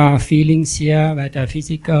dukkha feelings here, whether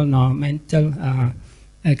physical nor mental,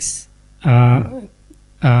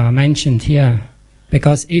 mentioned here.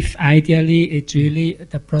 Because if ideally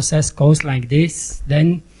the process goes like this,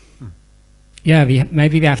 then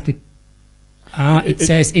maybe we have to. It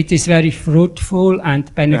says it is very fruitful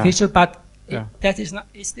and beneficial, but that is not.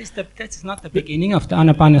 That's not the beginning of the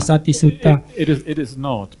Anapanasati Sutta. It is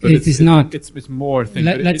not. But it is not. It's more things.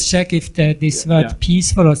 Let's check if this word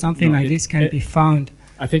peaceful or something like this can be found.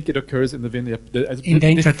 I think it occurs in the Vinaya, in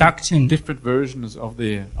the introduction. Different versions of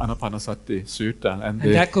the Anapanasati Sutta, and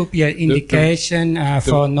that could be an indication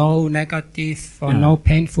for no negative or no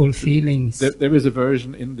painful feelings. There is a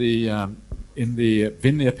version in the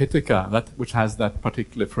Vinaya Pitaka which has that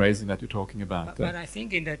particular phrasing that you're talking about. But I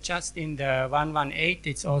think in the 118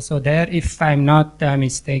 it's also there, if I'm not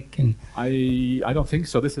mistaken. I don't think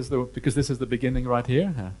so. Because this is the beginning right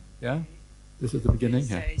here. Yeah. This is the beginning. It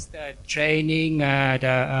says the training,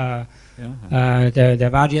 the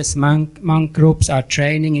various monk groups are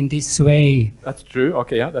training in this way. That's true.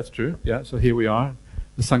 Okay, yeah, that's true. Yeah, so here we are.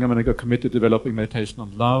 The Sangha committed to developing meditation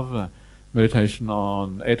on love, meditation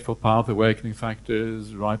on Eightfold Path, awakening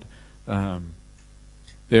factors, right?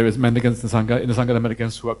 There is mendicants in the Sangha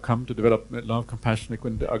mendicants who have come to develop love, compassion,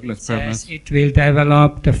 equanimity, ugliness, permanence. It will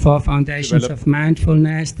develop the 4 foundations of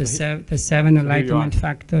mindfulness, the 7 enlightenment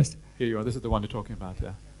factors. Here you are. This is the one you're talking about,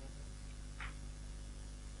 yeah.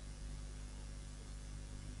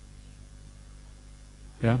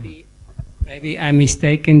 Yeah. Maybe I'm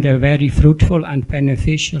mistaken. The very fruitful and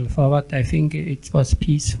beneficial for what I think it was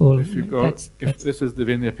peaceful. If you go, if this is the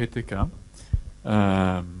Vinaya Pitaka,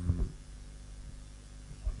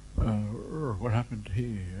 what happened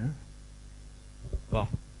here? Well,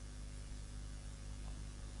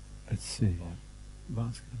 let's see.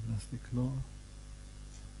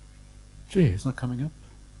 Gee, it's not coming up.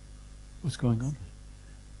 What's going on?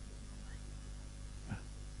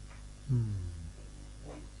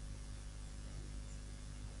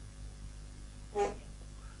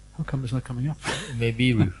 How come it's not coming up?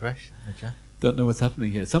 Maybe refresh. Don't know what's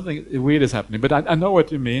happening here. Something weird is happening. But I know what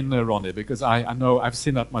you mean, Ronnie, because I know I've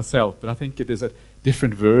seen that myself. But I think it is a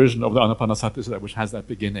different version of the Anapanasati Sutta which has that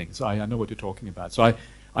beginning. So I know what you're talking about. So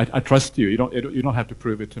I trust you. You don't have to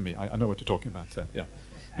prove it to me. I know what you're talking about. So, yeah.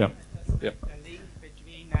 Yeah.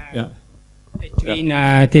 Yeah. Between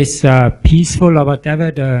this peaceful or whatever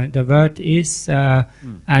the word is,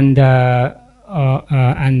 and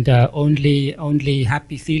only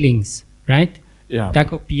happy feelings, right? Yeah. That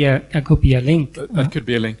could be a link. That could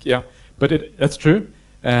be a link. Yeah. But that's true.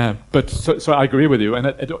 But so I agree with you, and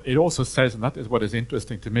it also says, and that is what is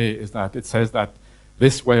interesting to me, is that it says that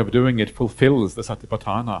this way of doing it fulfills the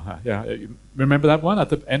Satipatthana. Yeah. You remember that one at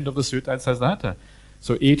the end of the sutta? It says that.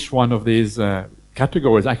 So each one of these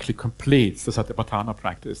categories actually completes the Satipatthana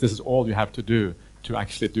practice. This is all you have to do to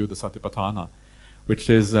actually do the Satipatthana, which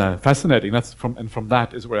is fascinating. From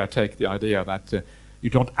that is where I take the idea that you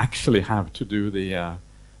don't actually have to do the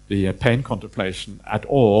pain contemplation at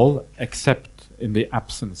all, except in the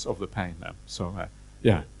absence of the pain. So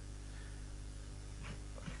yeah.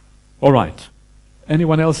 All right.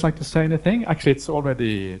 Anyone else like to say anything? Actually, it's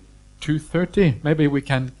already 2:30. Maybe we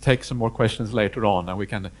can take some more questions later on, and we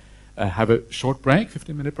can have a short break,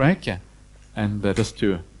 15-minute break, and just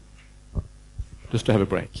to have a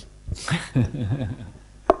break.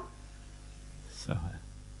 So,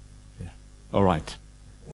 yeah. All right.